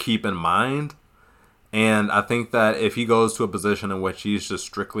to keep in mind. And I think that if he goes to a position in which he's just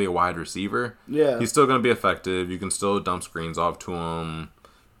strictly a wide receiver, he's still going to be effective. You can still dump screens off to him.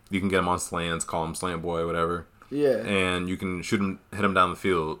 You can get him on slants, call him slant boy, whatever. Yeah. And you can hit him down the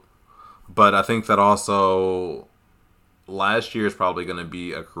field. But I think that also last year is probably going to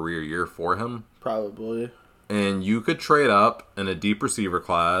be a career year for him. Probably. And you could trade up in a deep receiver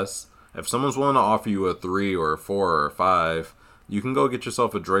class. If someone's willing to offer you a 3 or a 4 or a 5... you can go get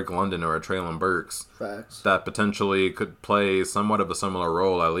yourself a Drake London or a Treylon Burks. Facts. That potentially could play somewhat of a similar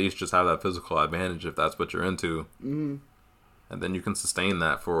role, at least just have that physical advantage if that's what you're into. Mm-hmm. And then you can sustain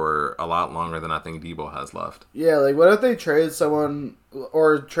that for a lot longer than I think Deebo has left. Yeah, like, what if they trade someone,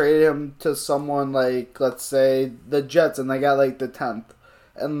 or trade him to someone like, let's say, the Jets, and they got, like, the 10th,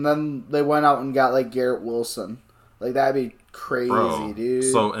 and then they went out and got, like, Garrett Wilson. Like, that'd be crazy, dude.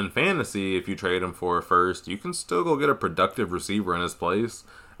 So in fantasy, if you trade him for a first, you can still go get a productive receiver in his place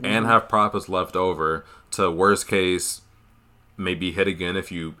and have profits left over to worst case maybe hit again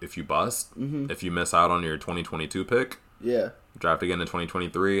if you bust, if you miss out on your 2022 pick. Yeah. Draft again in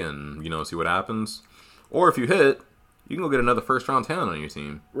 2023 and see what happens. Or if you hit, you can go get another first round talent on your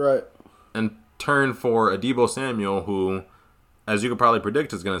team. Right. And turn for a Deebo Samuel who, as you could probably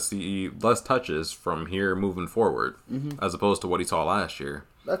predict, is going to see less touches from here moving forward, as opposed to what he saw last year.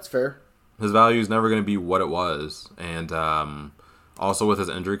 That's fair. His value is never going to be what it was. And also with his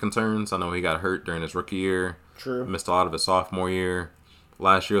injury concerns, I know he got hurt during his rookie year. True. Missed a lot of his sophomore year.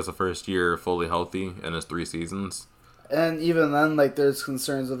 Last year was the first year fully healthy in his 3 seasons. And even then, like, there's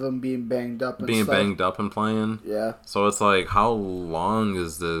concerns of him being banged up and banged up and playing. Yeah. So it's like, how long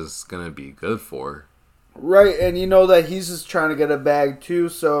is this going to be good for? Right, and you know that he's just trying to get a bag too,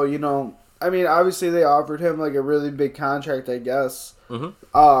 so, I mean, obviously they offered him like a really big contract, I guess.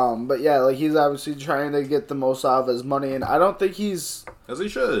 But yeah, like he's obviously trying to get the most out of his money, and I don't think he's as he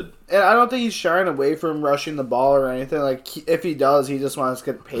should. And I don't think he's shying away from rushing the ball or anything. Like if he does, he just wants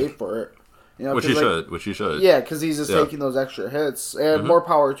to get paid for it. You know, which he should. Yeah, because he's just taking those extra hits, and more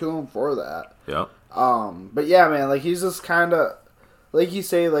power to him for that. Yeah. But yeah, man, like he's just kind of like you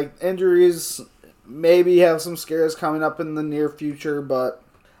say, like injuries maybe have some scares coming up in the near future, but.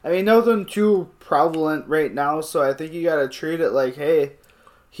 I mean, nothing too prevalent right now, so I think you gotta treat it like, hey,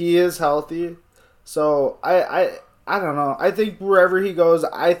 he is healthy. So I don't know. I think wherever he goes,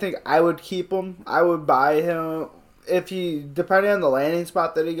 I think I would keep him. I would buy him if he, depending on the landing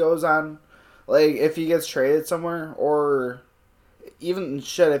spot that he goes on, like if he gets traded somewhere, or even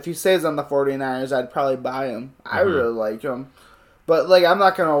shit, if he stays on the 49ers, I'd probably buy him. I really like him. But, like, I'm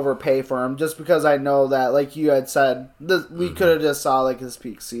not going to overpay for him just because I know that, like you had said, we could have just saw, like, his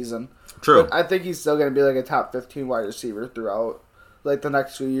peak season. True. But I think he's still going to be, like, a top 15 wide receiver throughout, like, the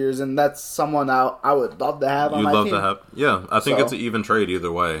next few years. And that's someone I would love to have on my team. Yeah, I think it's an even trade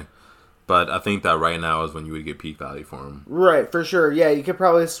either way. But I think that right now is when you would get peak value for him. Right, for sure. Yeah, you could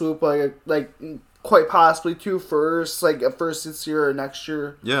probably swoop, like quite possibly 2 firsts, like a first this year or next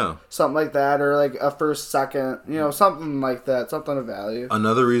year. Yeah. Something like that, or like a first, second, something like that, something of value.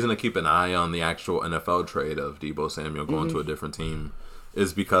 Another reason to keep an eye on the actual NFL trade of Deebo Samuel going to a different team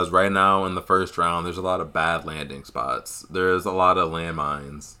is because right now in the first round, there's a lot of bad landing spots. There's a lot of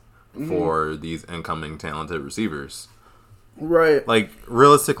landmines for these incoming talented receivers. Right. Like,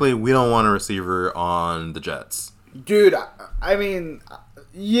 realistically, we don't want a receiver on the Jets. Dude, I mean...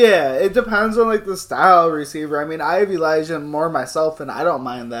 Yeah, it depends on, like, the style of receiver. I mean, I have Elijah Moore myself, and I don't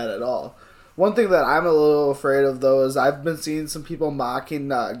mind that at all. One thing that I'm a little afraid of, though, is I've been seeing some people mocking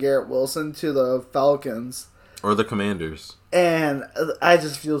Garrett Wilson to the Falcons. Or the Commanders. And I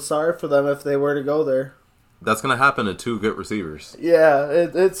just feel sorry for them if they were to go there. That's going to happen to 2 good receivers. Yeah,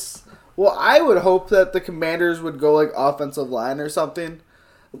 it's... Well, I would hope that the Commanders would go, like, offensive line or something.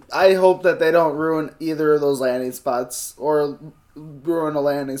 I hope that they don't ruin either of those landing spots, or... ruin a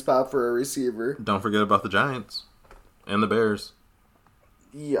landing spot for a receiver. Don't forget about the Giants and the Bears.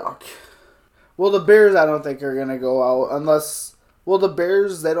 Yuck. Well, the Bears I don't think are going to go out unless... Well, the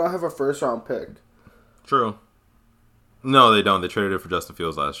Bears, they don't have a first-round pick. True. No, they don't. They traded it for Justin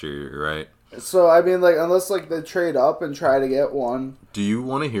Fields last year, you're right. So, I mean, like, unless, like, they trade up and try to get one. Do you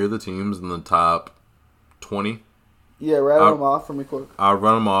want to hear the teams in the top 20? Yeah, rattle them off for me quick. I'll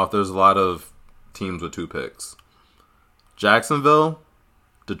run them off. There's a lot of teams with 2 picks. Jacksonville,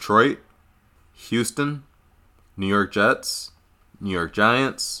 Detroit, Houston, New York Jets, New York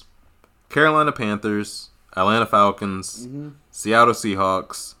Giants, Carolina Panthers, Atlanta Falcons, Seattle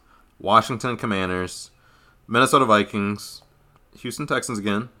Seahawks, Washington Commanders, Minnesota Vikings, Houston Texans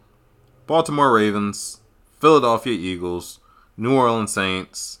again, Baltimore Ravens, Philadelphia Eagles, New Orleans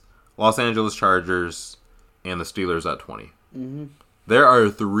Saints, Los Angeles Chargers, and the Steelers at 20. There are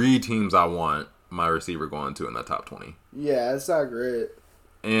 3 teams I want my receiver going to in that top 20. Yeah, it's not great.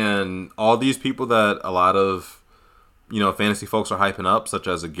 And all these people that a lot of, fantasy folks are hyping up, such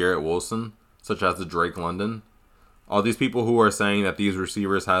as a Garrett Wilson, such as the Drake London, all these people who are saying that these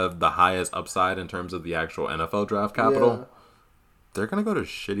receivers have the highest upside in terms of the actual NFL draft capital, they're going to go to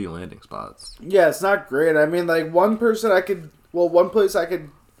shitty landing spots. Yeah, it's not great. I mean, like, one place I could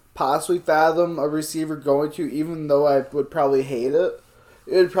possibly fathom a receiver going to, even though I would probably hate it,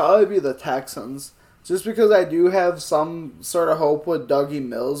 it would probably be the Texans. Just because I do have some sort of hope with Dougie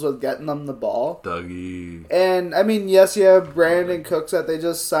Mills with getting them the ball. Dougie. And, I mean, yes, you have Brandon Cooks that they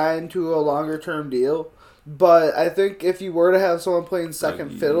just signed to a longer-term deal. But I think if you were to have someone playing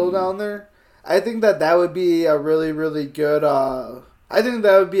second fiddle down there, I think that would be a really, really good... I think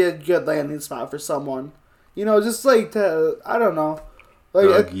that would be a good landing spot for someone. Just like to... I don't know.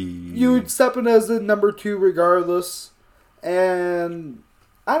 Like, you would step in as the number 2 regardless. And...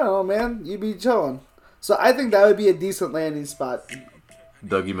 I don't know, man. You'd be chilling. So I think that would be a decent landing spot.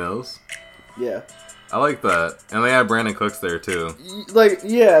 Dougie Mills? Yeah. I like that. And they have Brandon Cooks there, too. Like,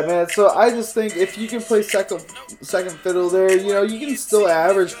 yeah, man. So I just think if you can play second fiddle there, you can still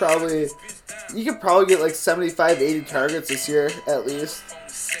average probably... You could probably get like 75, 80 targets this year, at least.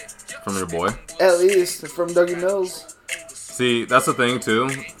 From your boy? At least, from Dougie Mills. See, that's the thing, too.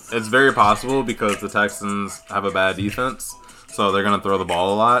 It's very possible because the Texans have a bad defense. So they're going to throw the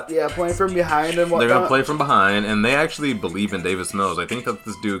ball a lot. Yeah, playing from behind and whatnot. They're going to play from behind, and they actually believe in Davis Mills. I think that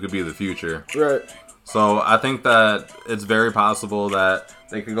this dude could be the future. Right. So I think that it's very possible that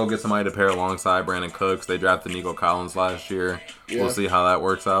they could go get somebody to pair alongside Brandon Cooks. They drafted Nico Collins last year. Yeah. We'll see how that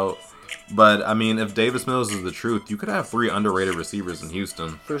works out. But, I mean, if Davis Mills is the truth, you could have 3 underrated receivers in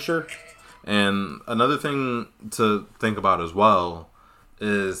Houston. For sure. And another thing to think about as well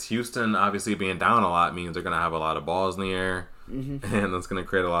is Houston obviously being down a lot means they're going to have a lot of balls in the air, and that's going to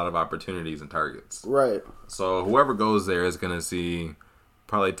create a lot of opportunities and targets. Right. So whoever goes there is going to see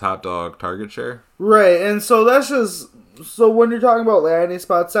probably top dog target share. Right, and so that's just... So when you're talking about landing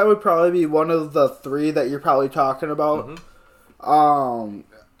spots, that would probably be one of the three that you're probably talking about.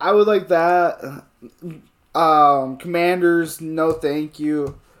 I would like that. Commanders, no thank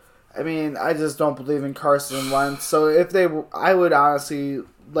you. I mean, I just don't believe in Carson Wentz. So I would honestly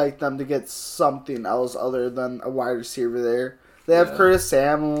like them to get something else other than a wide receiver there. They have Curtis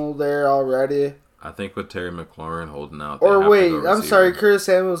Samuel there already. I think with Terry McLaurin holding out. Or wait, I'm sorry, Curtis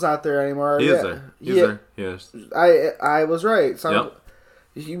Samuel's not there anymore. He is there. He's there. He is. I was right.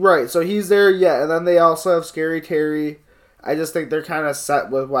 Right, so he's there, and then they also have Scary Terry. I just think they're kind of set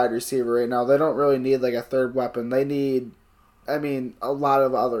with wide receiver right now. They don't really need like a third weapon. They need, a lot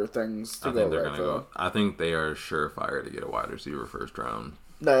of other things to go right for them. I think they are surefire to get a wide receiver first round.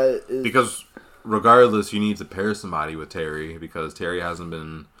 Because regardless, you need to pair somebody with Terry because Terry hasn't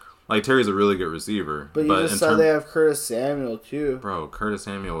been... Like, Terry's a really good receiver. But you just said they have Curtis Samuel, too. Bro, Curtis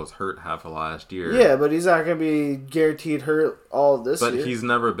Samuel was hurt half of last year. Yeah, but he's not going to be guaranteed hurt all of this year. But he's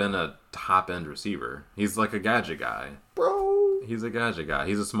never been a top-end receiver. He's like a gadget guy. Bro. He's a gadget guy.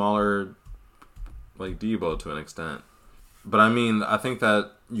 He's a smaller, like, Debo to an extent. But, I think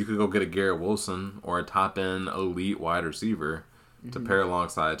that you could go get a Garrett Wilson or a top-end elite wide receiver to pair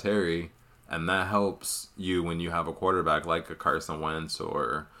alongside Terry, and that helps you when you have a quarterback like a Carson Wentz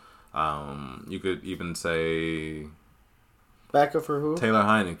or... you could even say backup for who? Taylor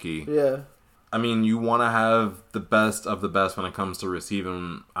Heineke. Yeah. You want to have the best of the best when it comes to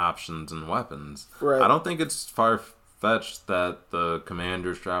receiving options and weapons. Right. I don't think it's far-fetched that the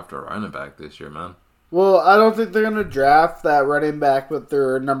Commanders draft a running back this year, man. Well, I don't think they're going to draft that running back with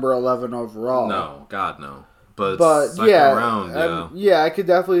their number 11 overall. No, God, no. But second round, I could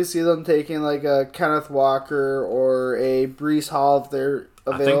definitely see them taking like a Kenneth Walker or a Breece Hall if they're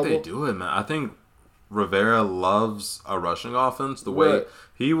available. I think they do it, man. I think Rivera loves a rushing offense. The way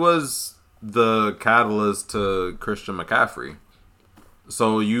he was the catalyst to Christian McCaffrey.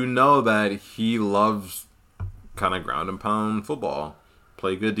 So you know that he loves kind of ground and pound football.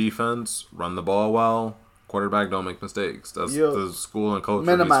 Play good defense, run the ball well, quarterback don't make mistakes. That's the school and culture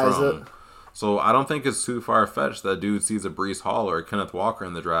minimize he's from. it. So I don't think it's too far-fetched that dude sees a Breece Hall or a Kenneth Walker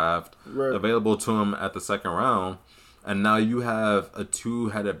in the draft available to him at the second round. And now you have a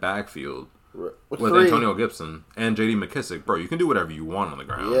two-headed backfield with Antonio Gibson and J.D. McKissick. Bro, you can do whatever you want on the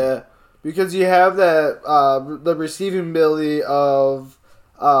ground. Yeah, because you have that the receiving ability of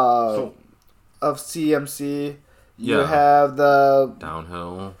CMC. You have the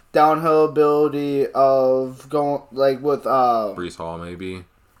downhill ability of going like with Breece Hall maybe.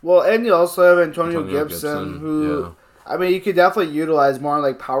 Well, and you also have Antonio Gibson who you could definitely utilize more in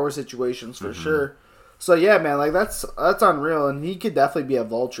like power situations for sure. So yeah, man, like that's unreal, and he could definitely be a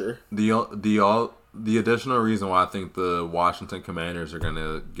vulture. The additional reason why I think the Washington Commanders are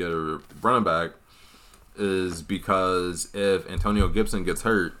gonna get a running back is because if Antonio Gibson gets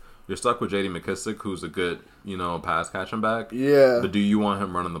hurt, you're stuck with J.D. McKissick, who's a good, pass catching back. Yeah. But do you want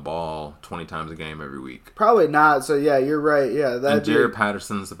him running the ball 20 times a game every week? Probably not. So yeah, you're right. Yeah, and Jared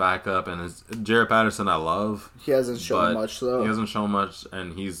Patterson's the backup, and Jared Patterson I love. He hasn't shown much though. He hasn't shown much,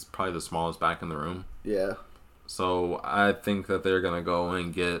 and he's probably the smallest back in the room. Yeah. So I think that they're gonna go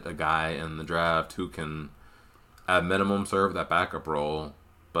and get a guy in the draft who can, at minimum, serve that backup role,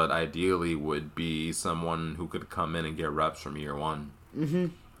 but ideally would be someone who could come in and get reps from year one. Mm-hmm.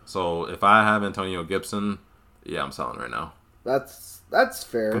 So if I have Antonio Gibson, yeah, I'm selling right now. That's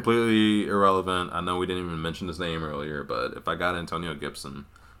fair. Completely irrelevant. I know we didn't even mention his name earlier, but if I got Antonio Gibson,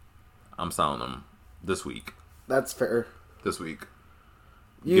 I'm selling him this week. That's fair. This week.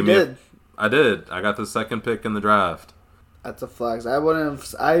 You did. I did. I got the second pick in the draft. That's a flex.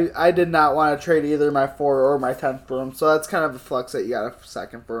 I did not want to trade either my 4 or my 10th for him, so that's kind of a flex that you got a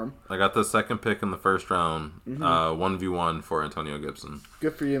second for him. I got the second pick in the first round, 1v1 for Antonio Gibson.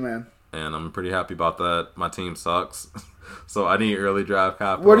 Good for you, man. And I'm pretty happy about that. My team sucks, so I need early draft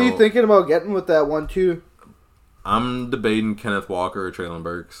capital. What are you thinking about getting with that 1-2? I'm debating Kenneth Walker or Traylon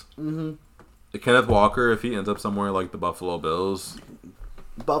Burks. Mm-hmm. Kenneth Walker, if he ends up somewhere like the Buffalo Bills.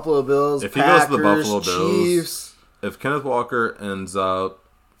 If Packers, he goes to the Buffalo Bills, Chiefs. If Kenneth Walker ends up,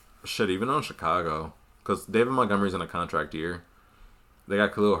 even on Chicago, because David Montgomery's in a contract year. They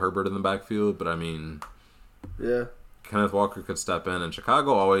got Khalil Herbert in the backfield, but yeah, Kenneth Walker could step in, and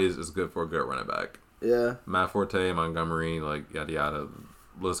Chicago always is good for a good running back. Yeah. Matt Forte, Montgomery, like yada yada,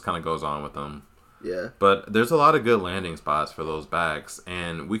 list kind of goes on with them. Yeah. But there's a lot of good landing spots for those backs,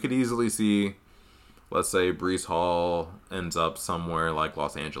 and we could easily see, let's say, Breece Hall ends up somewhere like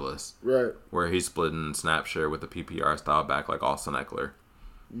Los Angeles. Right. Where he's splitting snap share with a PPR style back like Austin Eckler.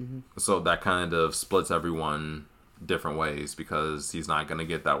 Mm-hmm. So that kind of splits everyone different ways because he's not going to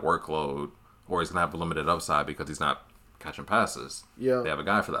get that workload, or he's going to have a limited upside because he's not catching passes. Yeah. They have a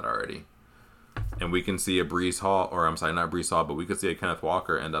guy for that already. And we can see a Breece Hall, or I'm sorry, not Breece Hall, but we could see a Kenneth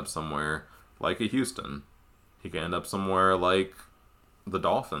Walker end up somewhere like a Houston. He can end up somewhere like the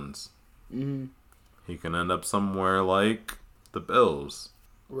Dolphins. Mm-hmm. He can end up somewhere like the Bills.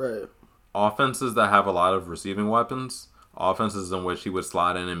 Right. Offenses that have a lot of receiving weapons, offenses in which he would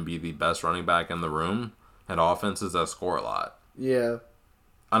slide in and be the best running back in the room, and offenses that score a lot. Yeah.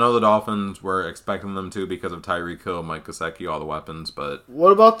 I know the Dolphins were expecting them to because of Tyreek Hill, Mike Gesicki, all the weapons, but...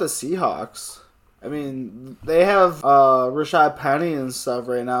 What about the Seahawks? I mean, they have Rashad Penny and stuff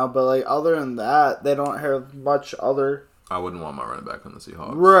right now, but like other than that, they don't have much other... I wouldn't want my running back on the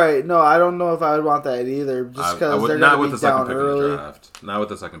Seahawks. Right. No, I don't know if I would want that either, just because they're going to be down early. Not with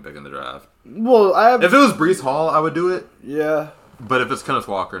the second pick in the draft. Well, if it was Breece Hall, I would do it. Yeah. But if it's Kenneth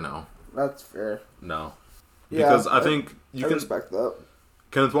Walker, no. That's fair. No. Yeah, because I think you can respect that.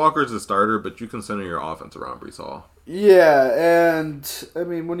 Kenneth Walker is a starter, but you can center your offense around Breece Hall. Yeah, and I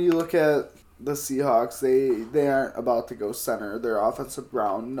mean, when you look at the Seahawks, they aren't about to go center their offensive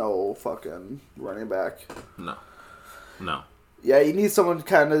ground. No fucking running back. No. Yeah, you need someone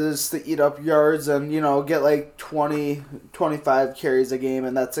kind of just to eat up yards and, get like 20, 25 carries a game,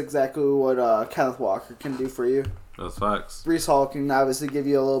 and that's exactly what Kenneth Walker can do for you. That's facts. Breece Hall can obviously give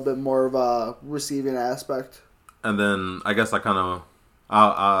you a little bit more of a receiving aspect. And then I guess I don't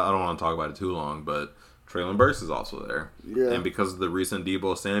want to talk about it too long, but Traylon Burks is also there. Yeah. And because of the recent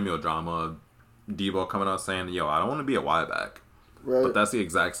Deebo Samuel drama, Deebo coming out saying, yo, I don't want to be a wide back. Right. But that's the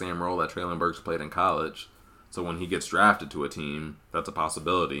exact same role that Traylon Burks played in college. So when he gets drafted to a team, that's a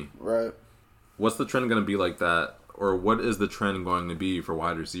possibility. Right. What's the trend going to be like that? Or what is the trend going to be for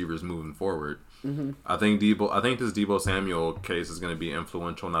wide receivers moving forward? Mm-hmm. I think this Deebo Samuel case is going to be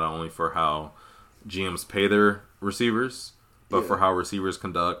influential not only for how GMs pay their receivers, but for how receivers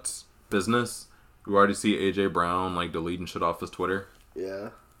conduct business. We already see AJ Brown deleting shit off his Twitter. Yeah.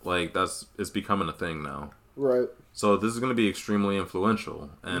 It's becoming a thing now. Right. So this is going to be extremely influential.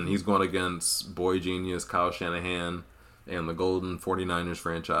 And he's going against boy genius Kyle Shanahan and the Golden 49ers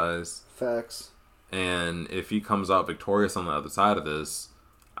franchise. Facts. And if he comes out victorious on the other side of this,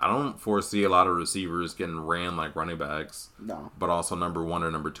 I don't foresee a lot of receivers getting ran like running backs. No. But also number 1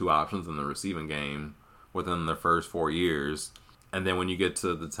 or number 2 options in the receiving game within their first 4 years. And then when you get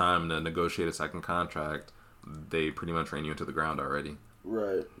to the time to negotiate a second contract, they pretty much ran you into the ground already.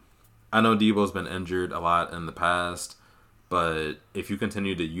 Right. I know Deebo's been injured a lot in the past, but if you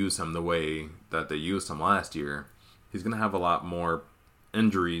continue to use him the way that they used him last year, he's going to have a lot more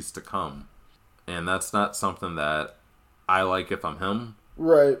injuries to come. And that's not something that I like if I'm him.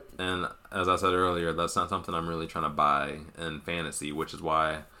 Right. And as I said earlier, that's not something I'm really trying to buy in fantasy, which is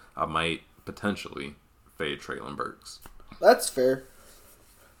why I might potentially fade Traylon Burks. That's fair.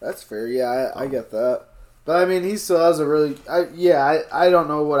 Yeah, I get that. But, I mean, he still has a really... I don't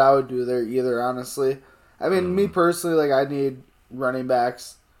know what I would do there either, honestly. I mean, me personally, I need running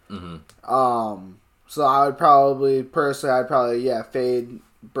backs. Mm-hmm. So I would probably... Personally, I'd probably, fade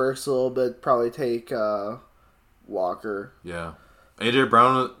Burks a little bit. Probably take Walker. Yeah. AJ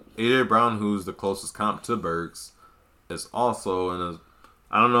Brown, who's the closest comp to Burks, is also in a...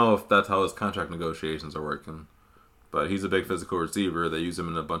 I don't know if that's how his contract negotiations are working. But he's a big physical receiver. They use him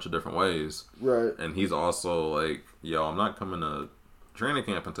in a bunch of different ways. Right. And he's also yo, I'm not coming to training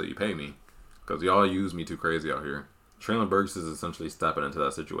camp until you pay me. Because y'all use me too crazy out here. Traylon Burks is essentially stepping into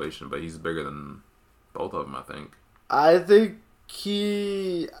that situation, but he's bigger than both of them, I think. I think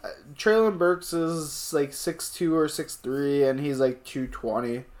Traylon Burks is 6'2" or 6'3", and he's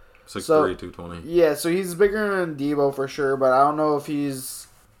 220. 6'3", 220. Yeah, so he's bigger than Deebo for sure, but I don't know if he's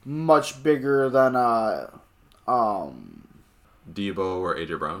much bigger than Deebo or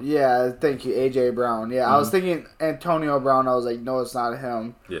AJ Brown? Yeah, thank you, AJ Brown. Yeah, I was thinking Antonio Brown. I was like, no, it's not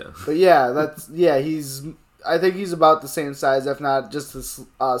him. Yeah. But I think he's about the same size, if not just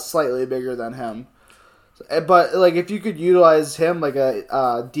slightly bigger than him. But if you could utilize him like a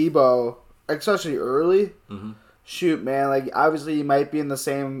Deebo, especially early, shoot, man, obviously you might be in the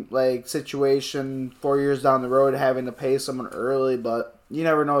same situation 4 years down the road having to pay someone early, but you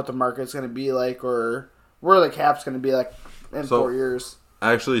never know what the market's going to be like or where the cap's going to be in 4 years.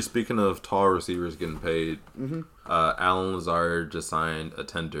 Actually, speaking of tall receivers getting paid, Alan Lazard just signed a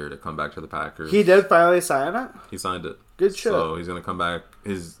tender to come back to the Packers. He did finally sign it? He signed it. Good shit. So he's gonna come back.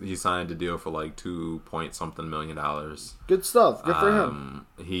 He signed a deal for like $2 million. Good stuff. Good for him.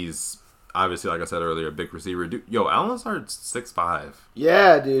 He's obviously, like I said earlier, a big receiver. Dude, yo, Alan Lazard's 6'5".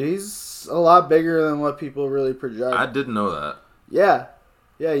 Yeah, dude, he's a lot bigger than what people really project. I didn't know that. Yeah,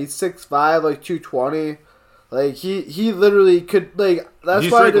 he's 6'5", like 220. Like he literally could like. That's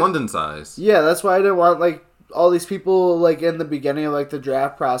he's why Drake London size. Yeah, that's why I didn't want like all these people like in the beginning of like the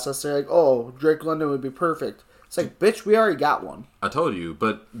draft process. They're like, oh, Drake London would be perfect. It's like, bitch, we already got one. I told you,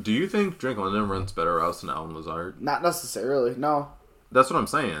 but do you think Drake London runs better routes than Alan Lazard? Not necessarily. No. That's what I'm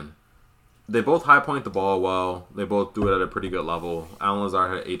saying. They both high point the ball well. They both do it at a pretty good level. Alan Lazard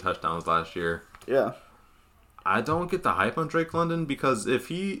had 8 touchdowns last year. Yeah. I don't get the hype on Drake London because if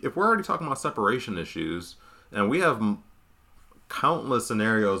we're already talking about separation issues, and we have countless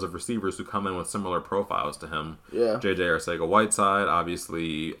scenarios of receivers who come in with similar profiles to him. Yeah. J.J. Arcega-Whiteside,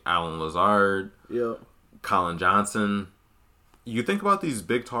 obviously Alan Lazard. Yeah. Colin Johnson. You think about these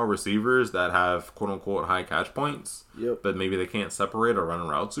big, tall receivers that have quote-unquote high catch points, but maybe they can't separate or run a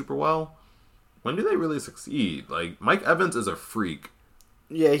route super well. When do they really succeed? Like, Mike Evans is a freak.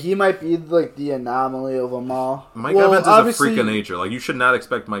 Yeah, he might be like the anomaly of them all. Mike Evans is a freak of nature. Like, you should not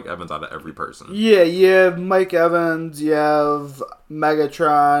expect Mike Evans out of every person. Yeah, you have Mike Evans, you have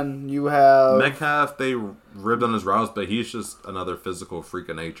Megatron, you have... Metcalf, they ribbed on his routes, but he's just another physical freak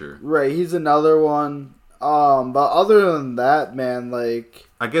of nature. Right, he's another one. But other than that, man, like...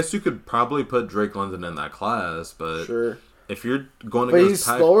 I guess you could probably put Drake London in that class, but... Sure. If you're going to But he's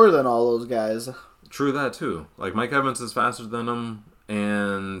slower than all those guys. True that, too. Like, Mike Evans is faster than him,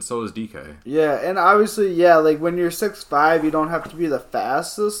 and so is DK. Yeah, and obviously, yeah, like, when you're 6'5", you don't have to be the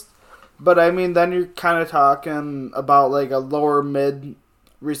fastest. But, I mean, then you're kind of talking about, like, a lower mid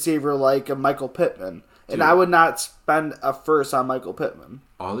receiver like a Michael Pittman. Dude. And I would not spend a first on Michael Pittman.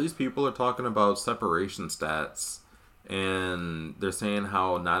 All these people are talking about separation stats, and they're saying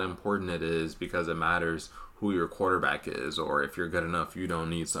how not important it is because it matters who your quarterback is, or if you're good enough, you don't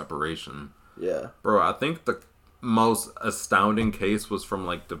need separation. Yeah. Bro, I think the most astounding case was from,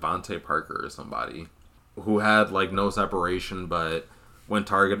 like, Devontae Parker or somebody who had, like, no separation, but when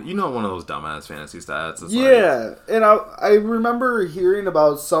targeted, you know, one of those dumbass fantasy stats. It's yeah, and I remember hearing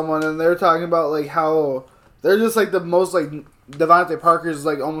about someone, and they're talking about, like, how they're just, like, the most, like, Devontae Parker is,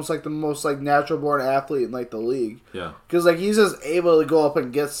 like, almost, like, the most, like, natural-born athlete in, like, the league. Yeah. Because, like, he's just able to go up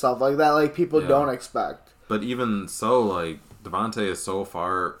and get stuff like that, like, people don't expect. But even so, like, Devontae is so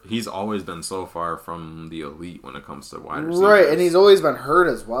far... He's always been so far from the elite when it comes to wide receivers. Right, and he's always been hurt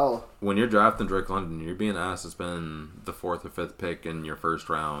as well. When you're drafting Drake London, you're being asked to spend the 4th or 5th pick in your first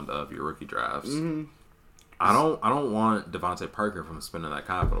round of your rookie drafts. Mm-hmm. I don't want Devontae Parker from spending that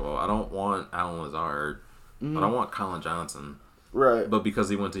capital. I don't want Alan Lazard. Mm-hmm. I don't want Colin Johnson. Right. But because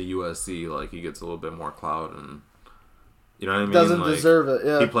he went to USC, like, he gets a little bit more clout and... You know what I mean? Doesn't like, deserve it,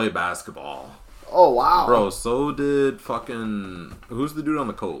 yeah. He played basketball. Oh, wow. Bro, so did fucking... Who's the dude on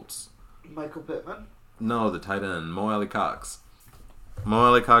the Colts? Michael Pittman? No, the tight end. Mo Alley Cox. Mo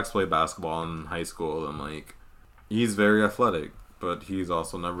Alley Cox played basketball in high school, and, like, he's very athletic, but he's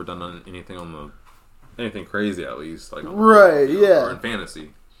also never done anything crazy, at least. Like, right, yeah. Or in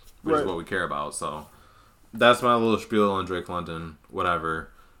fantasy, which is what we care about, so... That's my little spiel on Drake London, whatever.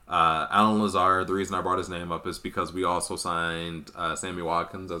 Alan Lazard, the reason I brought his name up is because we also signed Sammy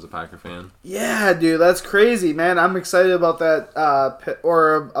Watkins as a Packer fan. Yeah, dude, that's crazy, man. I'm excited about that,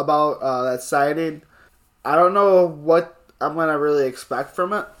 that signing. I don't know what I'm going to really expect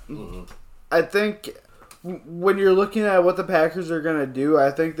from it. Mm-hmm. I think when you're looking at what the Packers are going to do,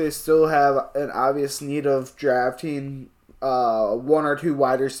 I think they still have an obvious need of drafting 1 or 2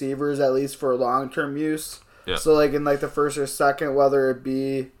 wide receivers, at least for long-term use. Yeah. So, like, in, like, the first or second, whether it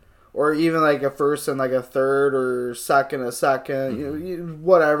be... Or even like a first and like a third or second, mm-hmm. you know,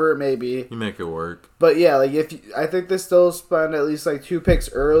 whatever it may be. You make it work. But yeah, like I think they still spend at least like 2 picks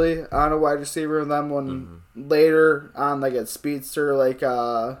early on a wide receiver, and then one later on like a speedster, like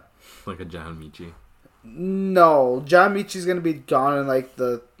a John Mechie. No, John Mechie's gonna be gone in like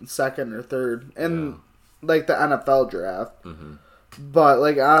the second or third, in like the NFL draft. Mm-hmm. But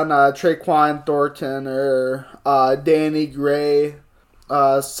like on Traquan Thornton or Danny Gray.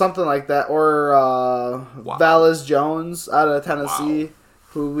 Something like that, or Valles Jones out of Tennessee,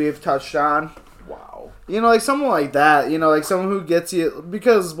 who we've touched on. Wow. You know, like someone like that, you know, like someone who gets you,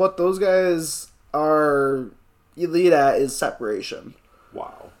 because what those guys are elite at is separation.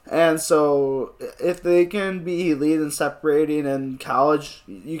 Wow. And so, if they can be elite in separating in college,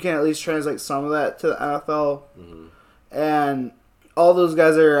 you can at least translate some of that to the NFL. Mm-hmm. And all those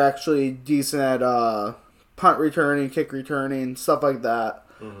guys are actually decent at, punt returning, kick returning, stuff like that,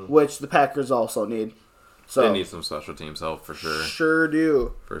 which the Packers also need. So they need some special teams help for sure. Sure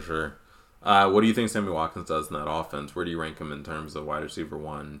do. For sure. What do you think Sammy Watkins does in that offense? Where do you rank him in terms of wide receiver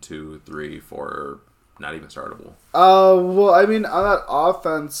 1, 2, 3, 4, not even startable? Well, I mean, on that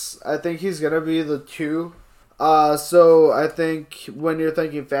offense, I think he's going to be the 2. So I think when you're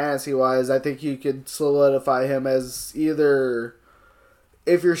thinking fantasy-wise, I think you could solidify him as either,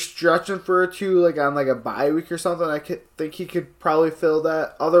 if you're stretching for a 2, like on like a bye week or something, I think he could probably fill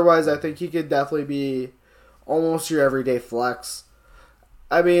that. Otherwise, I think he could definitely be almost your everyday flex.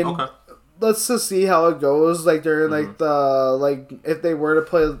 I mean, okay. Let's just see how it goes, like during like the like if they were to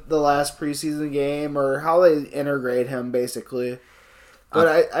play the last preseason game or how they integrate him basically.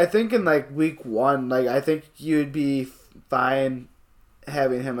 But I think in like week 1, like I think you'd be fine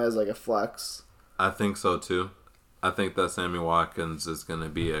having him as like a flex. I think so too. I think that Sammy Watkins is going to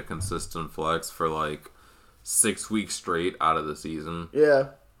be a consistent flex for like 6 weeks straight out of the season. Yeah.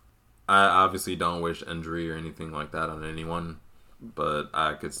 I obviously don't wish injury or anything like that on anyone, but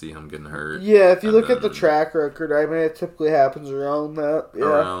I could see him getting hurt. Yeah, if you look at the track record, I mean, it typically happens around that. Yeah.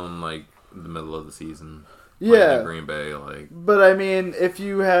 Around like the middle of the season. Yeah. In Green Bay, like. But I mean, if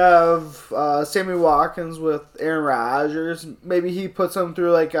you have Sammy Watkins with Aaron Rodgers, maybe he puts him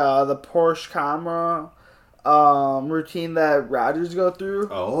through like the Porsche camera routine that Rodgers go through.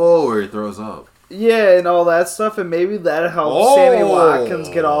 Oh, where he throws up. Yeah, and all that stuff, and maybe that helps Sammy Watkins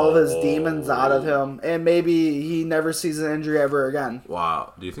get all of his demons out of him, and maybe he never sees an injury ever again.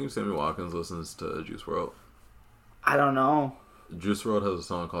 Wow. Do you think Sammy Watkins listens to Juice WRLD? I don't know. Juice WRLD has a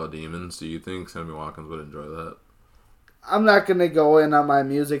song called Demons. Do you think Sammy Watkins would enjoy that? I'm not going to go in on my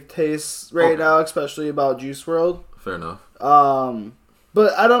music tastes right now, especially about Juice WRLD. Fair enough.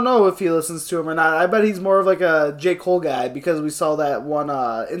 But I don't know if he listens to him or not. I bet he's more of like a J. Cole guy because we saw that one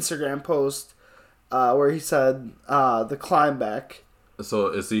Instagram post where he said the climb back. So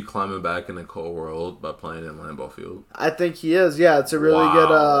is he climbing back in the Cole world by playing in Lambeau Field? I think he is. Yeah, it's a really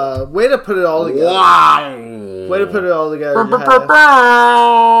good way to put it all together. Wow. Way to put it all together.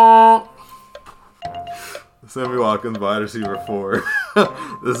 Sammy Watkins, wide receiver 4.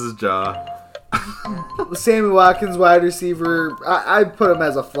 This is Ja. Sammy Watkins, wide receiver. I put him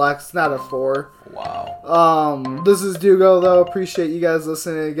as a flex, not a 4. Wow. This is Dugo, though. Appreciate you guys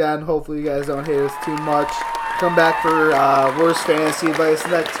listening again. Hopefully you guys don't hate us too much. Come back for worst fantasy advice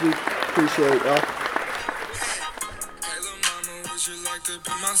next week. Appreciate it, y'all.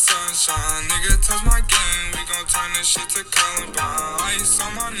 Sunshine, nigga, touch my game. We gon' turn this shit to Columbine. Ice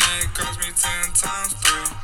on my neck, cost me 10 times.